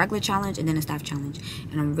 It's a regular challenge and then a staff challenge,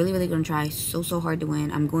 and I'm really gonna try so hard to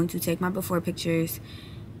win. I'm going to take my before pictures,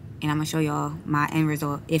 and I'm gonna show y'all my end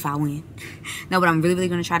result if I win. No, but I'm really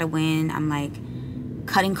gonna try to win. I'm like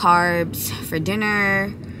cutting carbs for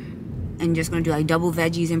dinner and just gonna do like double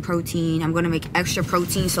veggies and protein. I'm gonna make extra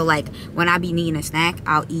protein, so like when I be needing a snack,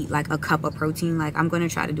 I'll eat like a cup of protein. Like I'm gonna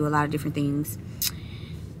try to do a lot of different things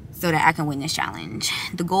so that I can win this challenge.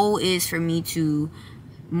 The goal is for me to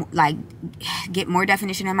like get more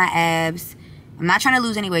definition in my abs. I'm not trying to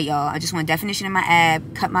lose any weight, y'all. I just want definition in my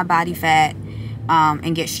ab, cut my body fat,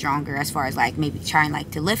 and get stronger as far as like maybe trying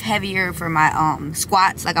like to lift heavier for my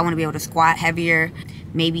squats. Like I want to be able to squat heavier,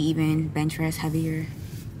 maybe even bench press heavier.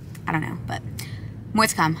 I don't know, but more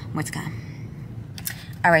to come, more to come.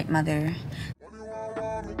 All right, mother.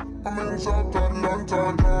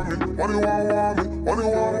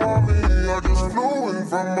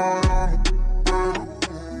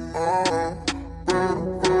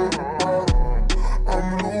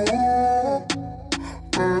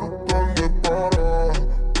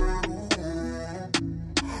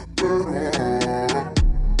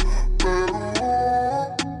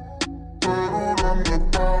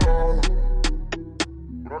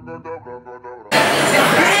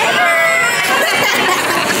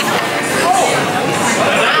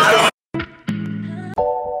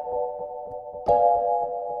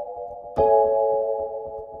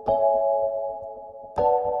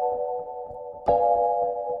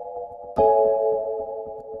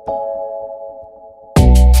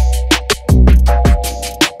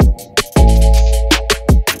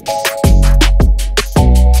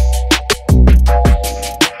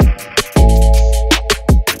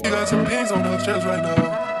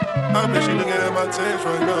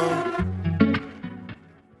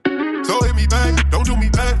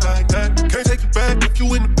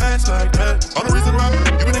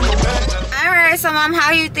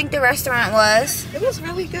 How do you think the restaurant was? It was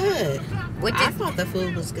really good. I thought the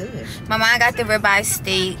food was good. My mom got the ribeye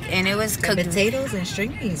steak, and it was cooked. The potatoes and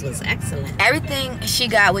string beans was excellent. Everything she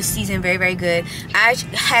got was seasoned very good. I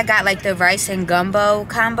had got like the rice and gumbo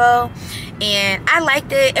combo, and I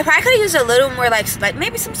liked it. If I could have used a little more like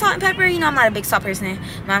maybe some salt and pepper. You know, I'm not a big salt person,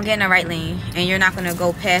 but I'm getting a right lane, and you're not gonna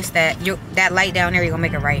go past that. That light down there, you're gonna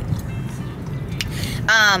make it right.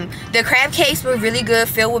 The crab cakes were really good,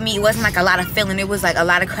 filled with meat. It wasn't like a lot of filling. It was like a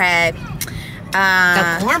lot of crab.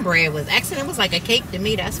 The cornbread was excellent. It was like a cake to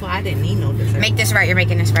me. That's why I didn't need no dessert. Make this right. You're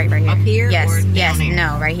making this right here. Up here? Yes. Or down yes. there?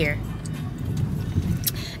 No, right here.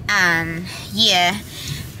 Yeah.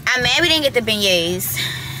 I'm mad we didn't get the beignets.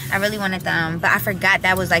 I really wanted them, but I forgot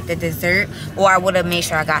that was like the dessert, or I would have made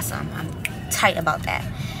sure I got some. I'm tight about that.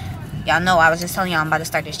 Y'all know I was just telling y'all I'm about to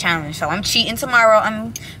start this challenge, so I'm cheating tomorrow.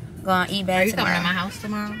 I'm gonna eat bad tomorrow. Are you coming to my house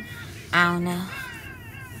tomorrow? I don't know.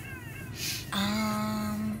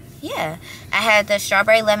 Yeah. I had the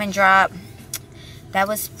strawberry lemon drop. That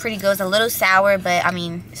was pretty good. It was a little sour, but I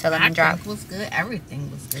mean, it's a lemon drop. It was good.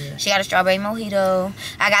 Everything was good. She got a strawberry mojito.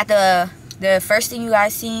 I got the first thing you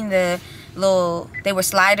guys seen, they were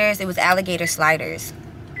sliders. It was alligator sliders.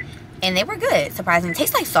 And they were good, surprisingly. It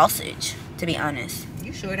tastes like sausage, to be honest.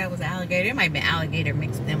 You sure that was alligator? It might have been alligator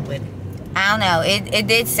mixed in with it. I don't know. It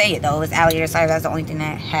did say it though. It was alligator sliders. That's the only thing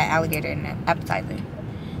that had alligator in the appetizer.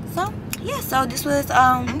 So yeah. So this was.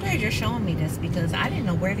 I'm glad you're showing me this because I didn't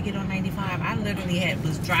know where to get on 95. I literally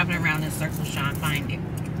was driving around in circles trying to find it.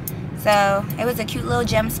 So it was a cute little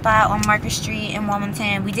gem spot on Market Street in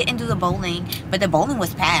Wilmington. We didn't do the bowling, but the bowling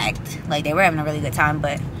was packed. Like they were having a really good time,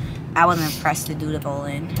 but I wasn't impressed to do the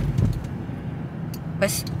bowling.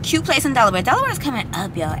 But cute place in Delaware. Delaware's coming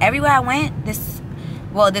up, y'all. Everywhere I went,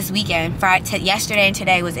 Well, this weekend, yesterday and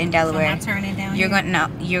today was in Delaware. So am I turning down You're here? gonna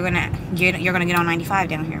you're gonna get on 95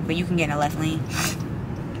 down here, but you can get in the left lane.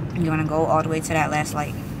 You're gonna go all the way to that last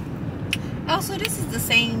light. Oh, so this is the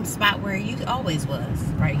same spot where you always was,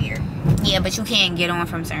 right here. Yeah, but you can't get on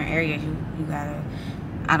from certain areas. You gotta,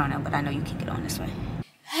 I don't know, but I know you can get on this way.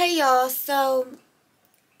 Hey y'all, so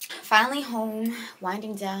finally home,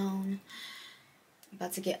 winding down,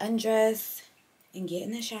 about to get undressed and get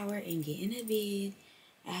in the shower and get in the bed.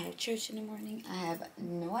 I have church in the morning. I have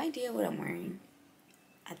no idea what I'm wearing.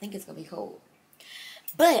 I think it's gonna be cold.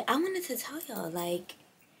 But I wanted to tell y'all, like,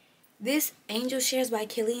 this Angel Shares by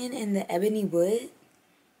Killian in the ebony wood,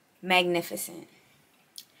 magnificent.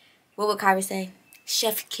 What would Kyra say?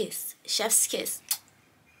 Chef kiss. Chef's kiss.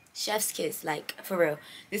 Chef's kiss. Like, for real.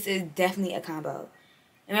 This is definitely a combo.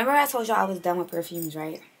 Remember I told y'all I was done with perfumes,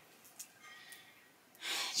 right?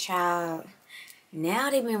 Child. Now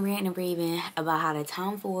they've been ranting and raving about how the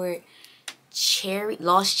Tom Ford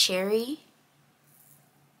Lost Cherry.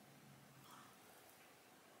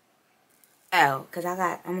 Oh, because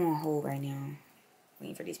I'm on hold right now.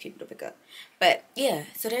 Waiting for these people to pick up. But, yeah.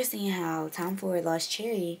 So they're saying how Tom Ford Lost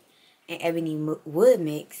Cherry and Ebony Wood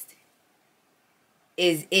mixed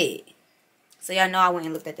is it. So y'all know I went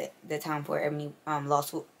and looked at the Tom Ford Ebony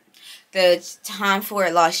the Tom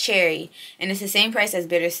Ford Lost Cherry, and it's the same price as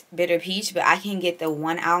Bitter Peach, but I can get the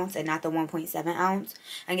 1 ounce and not the 1.7 ounce.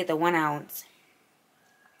 I can get the 1 ounce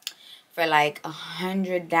for like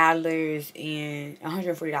 $100 and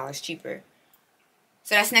 $140 cheaper.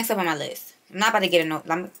 So that's next up on my list. I'm not about to get I'm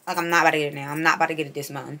not about to get it now. I'm not about to get it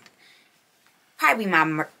this month. Probably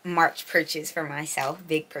my March purchase for myself,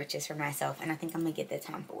 big purchase for myself, and I think I'm gonna get the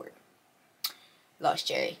Tom Ford Lost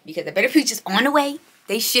Cherry because the Bitter Peach is on the way.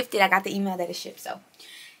 They shipped it. I got the email that it shipped. So,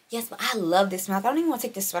 yes, but I love this smell. I don't even want to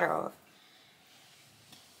take this sweater off.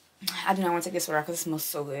 I do not want to take this sweater off because it smells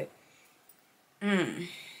so good.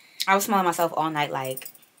 I was smelling myself all night like,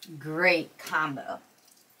 great combo.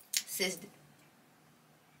 Sis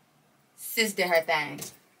did her thing.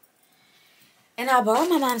 And I borrowed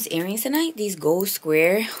my mom's earrings tonight. These gold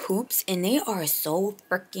square hoops. And they are so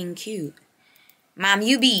freaking cute. Mom,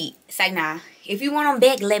 you be. It's like, nah. If you want them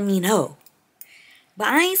back, let me know. But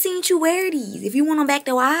I ain't seen you wear these. If you want them back,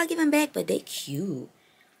 though, I'll give them back. But they cute.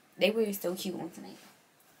 They were so cute on tonight.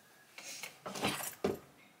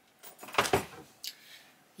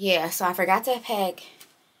 Yeah, so I forgot to pack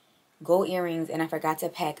gold earrings. And I forgot to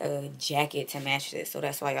pack a jacket to match this. So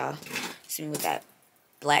that's why y'all see me with that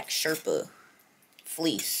black Sherpa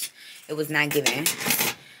fleece. It was not giving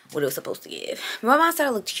what it was supposed to give. My mom said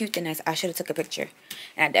it looked cute and nice. I should have took a picture.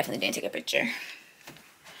 And I definitely didn't take a picture.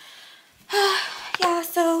 Yeah,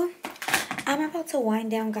 so I'm about to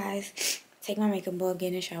wind down, guys. Take my makeup ball, get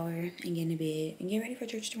in the shower, and get in the bed, and get ready for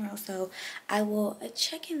church tomorrow. So I will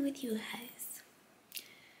check in with you guys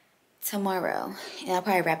tomorrow. And I'll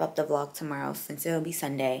probably wrap up the vlog tomorrow since it'll be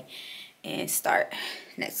Sunday. And start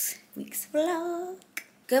next week's vlog.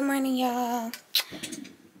 Good morning, y'all.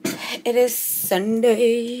 It is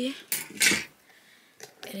Sunday.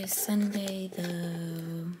 It is Sunday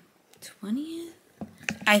the 20th.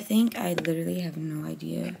 I think I literally have no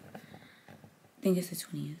idea. I think it's the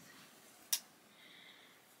 20th.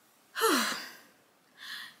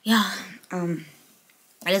 Yeah.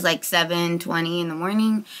 It is like 7:20 in the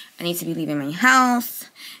morning. I need to be leaving my house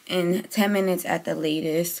in 10 minutes at the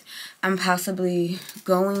latest. I'm possibly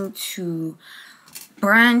going to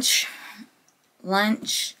brunch,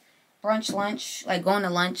 lunch, like going to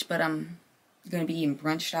lunch, but I'm going to be eating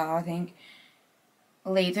brunch style, I think,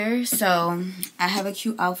 later. So I have a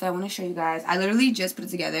cute outfit I want to show you guys. I literally just put it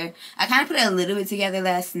together. I kind of put it a little bit together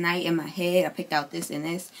last night in my head. I picked out this and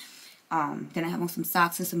this. Then I have on some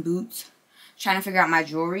socks and some boots. Trying to figure out my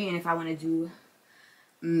jewelry and if I want to do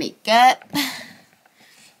makeup.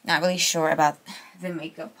 Not really sure about the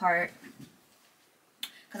makeup part.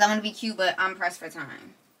 Because I want to be cute, but I'm pressed for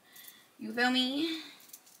time. You feel me?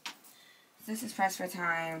 This is pressed for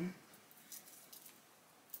time.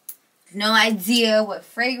 No idea what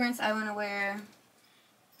fragrance I want to wear.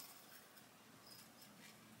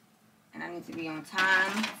 And I need to be on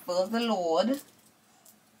time for the Lord.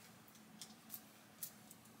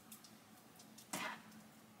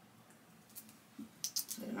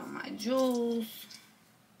 Putting on my jewels.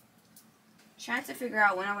 Trying to figure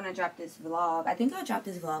out when I want to drop this vlog. I think I'll drop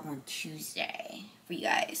this vlog on Tuesday for you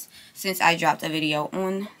guys, since I dropped a video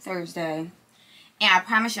on Thursday. And I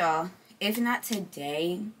promise y'all, if not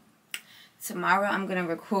today, tomorrow I'm going to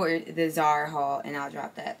record the Zara haul and I'll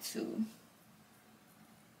drop that too.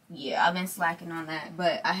 Yeah, I've been slacking on that.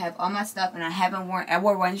 But I have all my stuff and I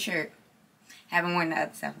wore one shirt. Haven't worn the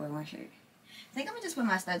other stuff, wore one shirt. I think I'm gonna just put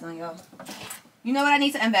my studs on, y'all. You know what I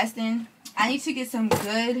need to invest in? I need to get some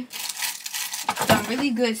really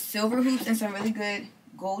good silver hoops and some really good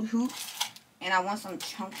gold hoops. And I want some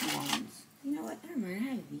chunky ones. You know what? Never mind,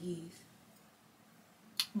 I have these.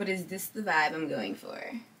 But is this the vibe I'm going for?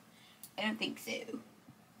 I don't think so.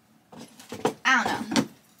 I don't know.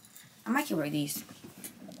 I might can wear these.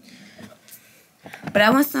 But I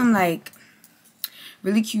want some, like,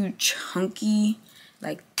 really cute, chunky,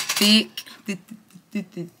 like, thick,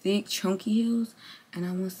 chunky heels. And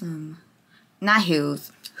I want some, not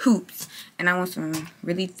heels, hoops. And I want some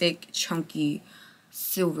really thick, chunky,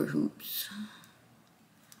 silver hoops.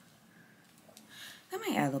 That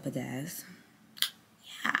might add a little pizzazz.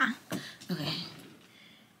 Yeah. Okay.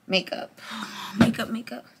 Makeup. Makeup.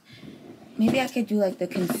 Maybe I could do, like, the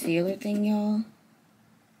concealer thing, y'all.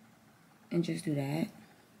 And just do that.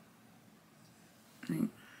 Like,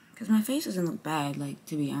 because my face doesn't look bad, like,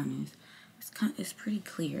 to be honest. It's pretty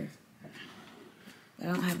clear. But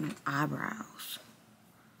I don't have no eyebrows.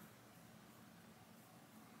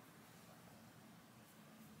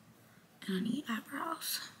 And I need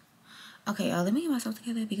eyebrows. Okay, y'all, let me get myself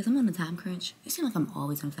together because I'm on a time crunch. It seems like I'm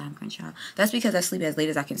always on a time crunch, y'all. That's because I sleep as late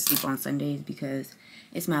as I can sleep on Sundays because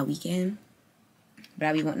it's my weekend. But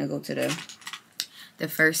I be wanting to go to the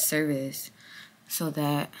first service so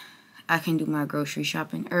that I can do my grocery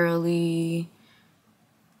shopping early.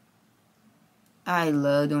 I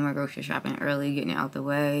love doing my grocery shopping early, getting it out the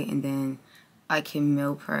way, and then I can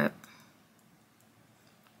meal prep.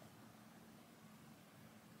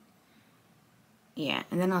 Yeah,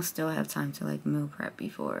 and then I'll still have time to, like, meal prep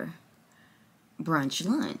before brunch,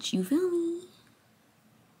 lunch. You feel me?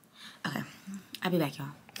 Okay, I'll be back, y'all.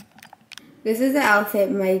 This is the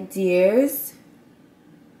outfit, my dears.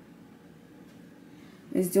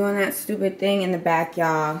 It's doing that stupid thing in the back,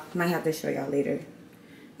 y'all. Might have to show y'all later.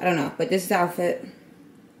 I don't know, but this is the outfit.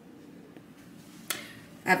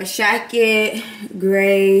 I have a jacket,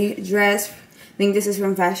 gray dress. I think this is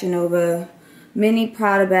from Fashion Nova. Mini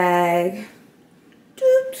Prada bag.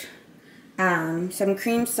 Some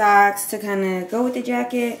cream socks to kind of go with the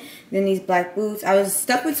jacket. Then these black boots. I was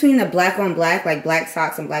stuck between the black on black, like black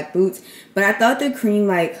socks and black boots. But I thought the cream,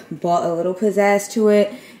 like, brought a little pizzazz to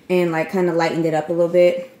it and, like, kind of lightened it up a little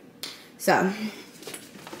bit. So,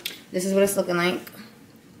 this is what it's looking like.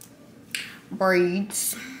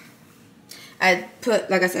 Braids. I put,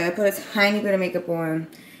 like I said, I put a tiny bit of makeup on.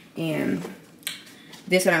 And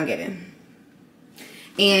this is what I'm getting.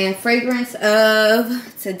 And fragrance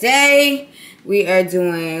of today, we are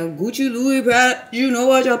doing Gucci Louis Prada. You know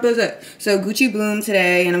what y'all is. So Gucci Bloom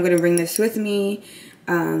today, and I'm gonna bring this with me.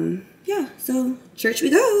 Yeah, so church we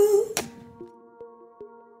go.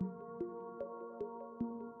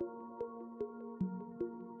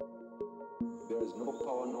 There is no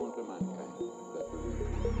power known to mankind that will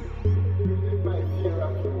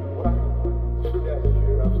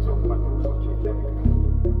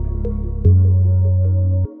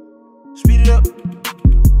Speed it up.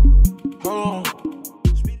 Hold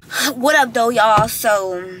on. What up, though, y'all?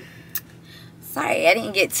 So, sorry, I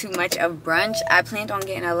didn't get too much of brunch. I planned on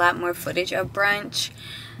getting a lot more footage of brunch.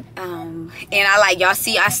 And y'all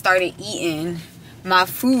see, I started eating my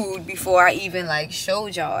food before I even, like,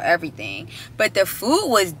 showed y'all everything. But the food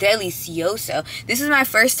was delicioso. This is my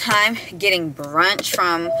first time getting brunch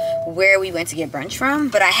from where we went to get brunch from.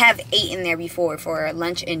 But I have ate in there before for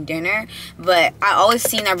lunch and dinner. But I always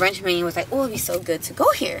seen that brunch menu was like, oh, it'd be so good to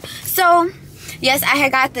go here. So, yes, I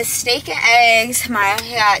had got the steak and eggs. I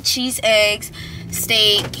got cheese eggs,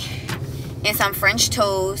 steak, and some French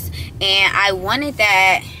toast. And I wanted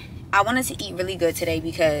to eat really good today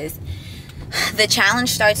because the challenge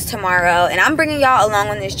starts tomorrow. And I'm bringing y'all along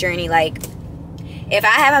on this journey. Like, if I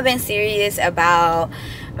haven't been serious about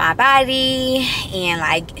my body and,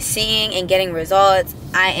 like, seeing and getting results,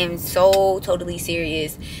 I am so totally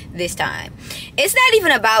serious this time. It's not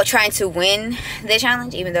even about trying to win the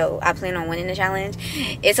challenge, even though I plan on winning the challenge.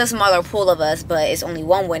 It's a smaller pool of us, but it's only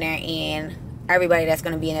one winner, and everybody that's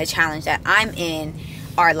going to be in the challenge that I'm in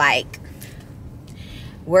are, like,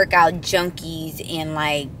 workout junkies and,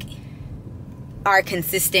 like, are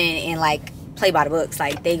consistent and, like, play by the books.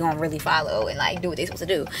 Like, they gonna really follow and, like, do what they supposed to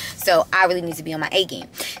do. So I really need to be on my A game.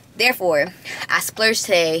 Therefore, I splurged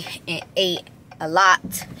today and ate a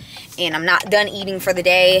lot, and I'm not done eating for the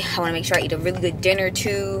day. I want to make sure I eat a really good dinner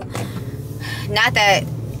too. Not that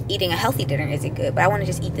eating a healthy dinner isn't good, but I want to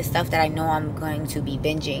just eat the stuff that I know I'm going to be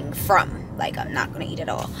binging from. Like, I'm not going to eat it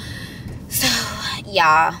all. So,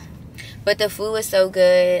 yeah. But the food was so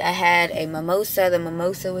good. I had a mimosa. The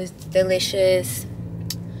mimosa was delicious.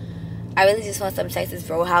 I really just want some Texas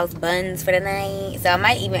Roadhouse buns for the night. So I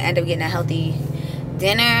might even end up getting a healthy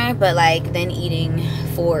dinner, but like then eating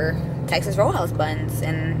 4 Texas Roadhouse buns,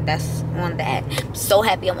 and that's on that. I'm so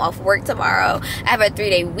happy I'm off work tomorrow. I have a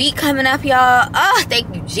 3-day week coming up, y'all. Oh,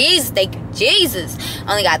 thank you, Jesus. Thank you, Jesus.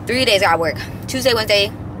 Only got 3 days I work. Tuesday,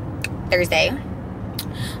 Wednesday, Thursday.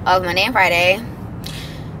 Off Monday and Friday.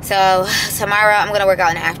 So tomorrow I'm gonna work out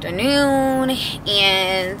in the afternoon,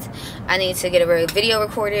 and I need to get a video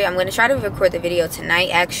recorded. I'm gonna try to record the video tonight.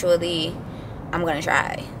 Actually, I'm gonna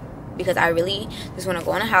try, because I really just want to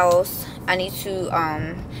go in the house. I need to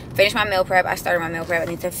finish my meal prep. I started my meal prep. I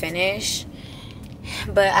need to finish,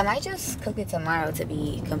 but I might just cook it tomorrow, to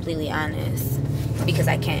be completely honest, because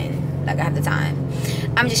I can, like, I have the time.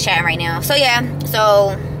 I'm just chatting right now. So yeah,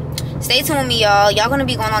 so stay tuned with me, y'all. Y'all gonna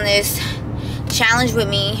be going on this challenge with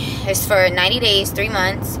me. It's for 90 days, 3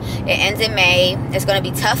 months. It ends in May. It's gonna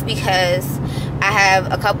be tough because I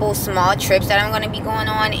have a couple small trips that I'm going to be going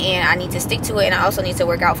on, and I need to stick to it, and I also need to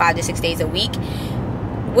work out 5 to 6 days a week,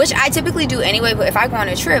 which I typically do anyway. But if I go on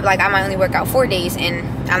a trip, like, I might only work out 4 days, and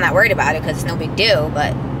I'm not worried about it because it's no big deal.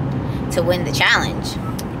 But to win the challenge,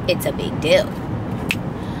 it's a big deal.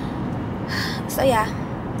 So yeah,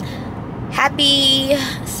 happy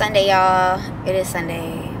Sunday, y'all. It is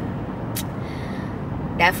Sunday.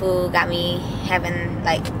 That food got me having,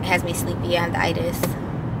 like, has me sleepy. I have the itis.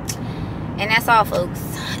 And that's all, folks.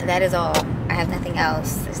 That is all. I have nothing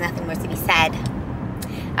else. There's nothing more to be said.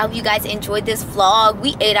 I hope you guys enjoyed this vlog.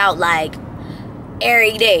 We ate out like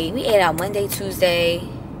every day. We ate out Monday, Tuesday,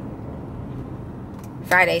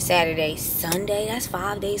 Friday, Saturday, Sunday. That's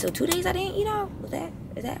 5 days. So 2 days I didn't eat out.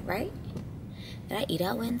 Is that right? Did I eat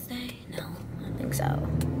out Wednesday? No, I don't think so.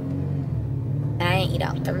 And I didn't eat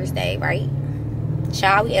out Thursday, right?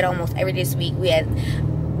 Child, we ate almost every day this week.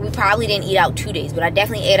 We probably didn't eat out 2 days, but I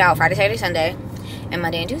definitely ate out Friday, Saturday, Sunday, and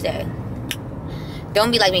Monday and Tuesday. Don't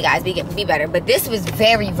be like me, guys. Be better. But this was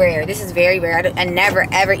very rare. This is very rare. I never,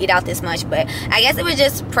 ever eat out this much. But I guess it was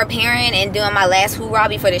just preparing and doing my last hoorah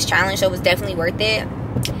before this challenge, so it was definitely worth it.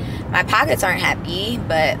 My pockets aren't happy,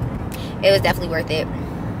 but it was definitely worth it.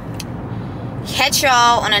 Catch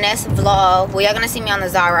y'all on the next vlog. Well, y'all gonna see me on the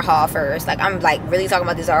Zara haul first. Like, I'm like really talking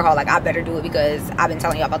about the Zara haul. Like, I better do it because I've been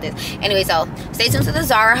telling y'all about this. Anyway, so stay tuned to the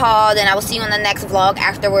Zara haul. Then I will see you on the next vlog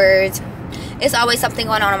afterwards. It's always something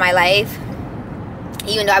going on in my life.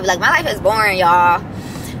 Even though I be like, my life is boring, y'all.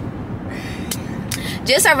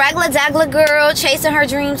 Just a regular dagla girl chasing her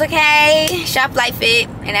dreams, okay? Shop LightFit,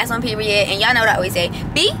 and that's on period. And y'all know what I always say.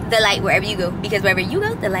 Be the light wherever you go, because wherever you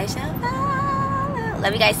go, the light shall follow.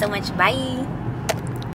 Love you guys so much. Bye.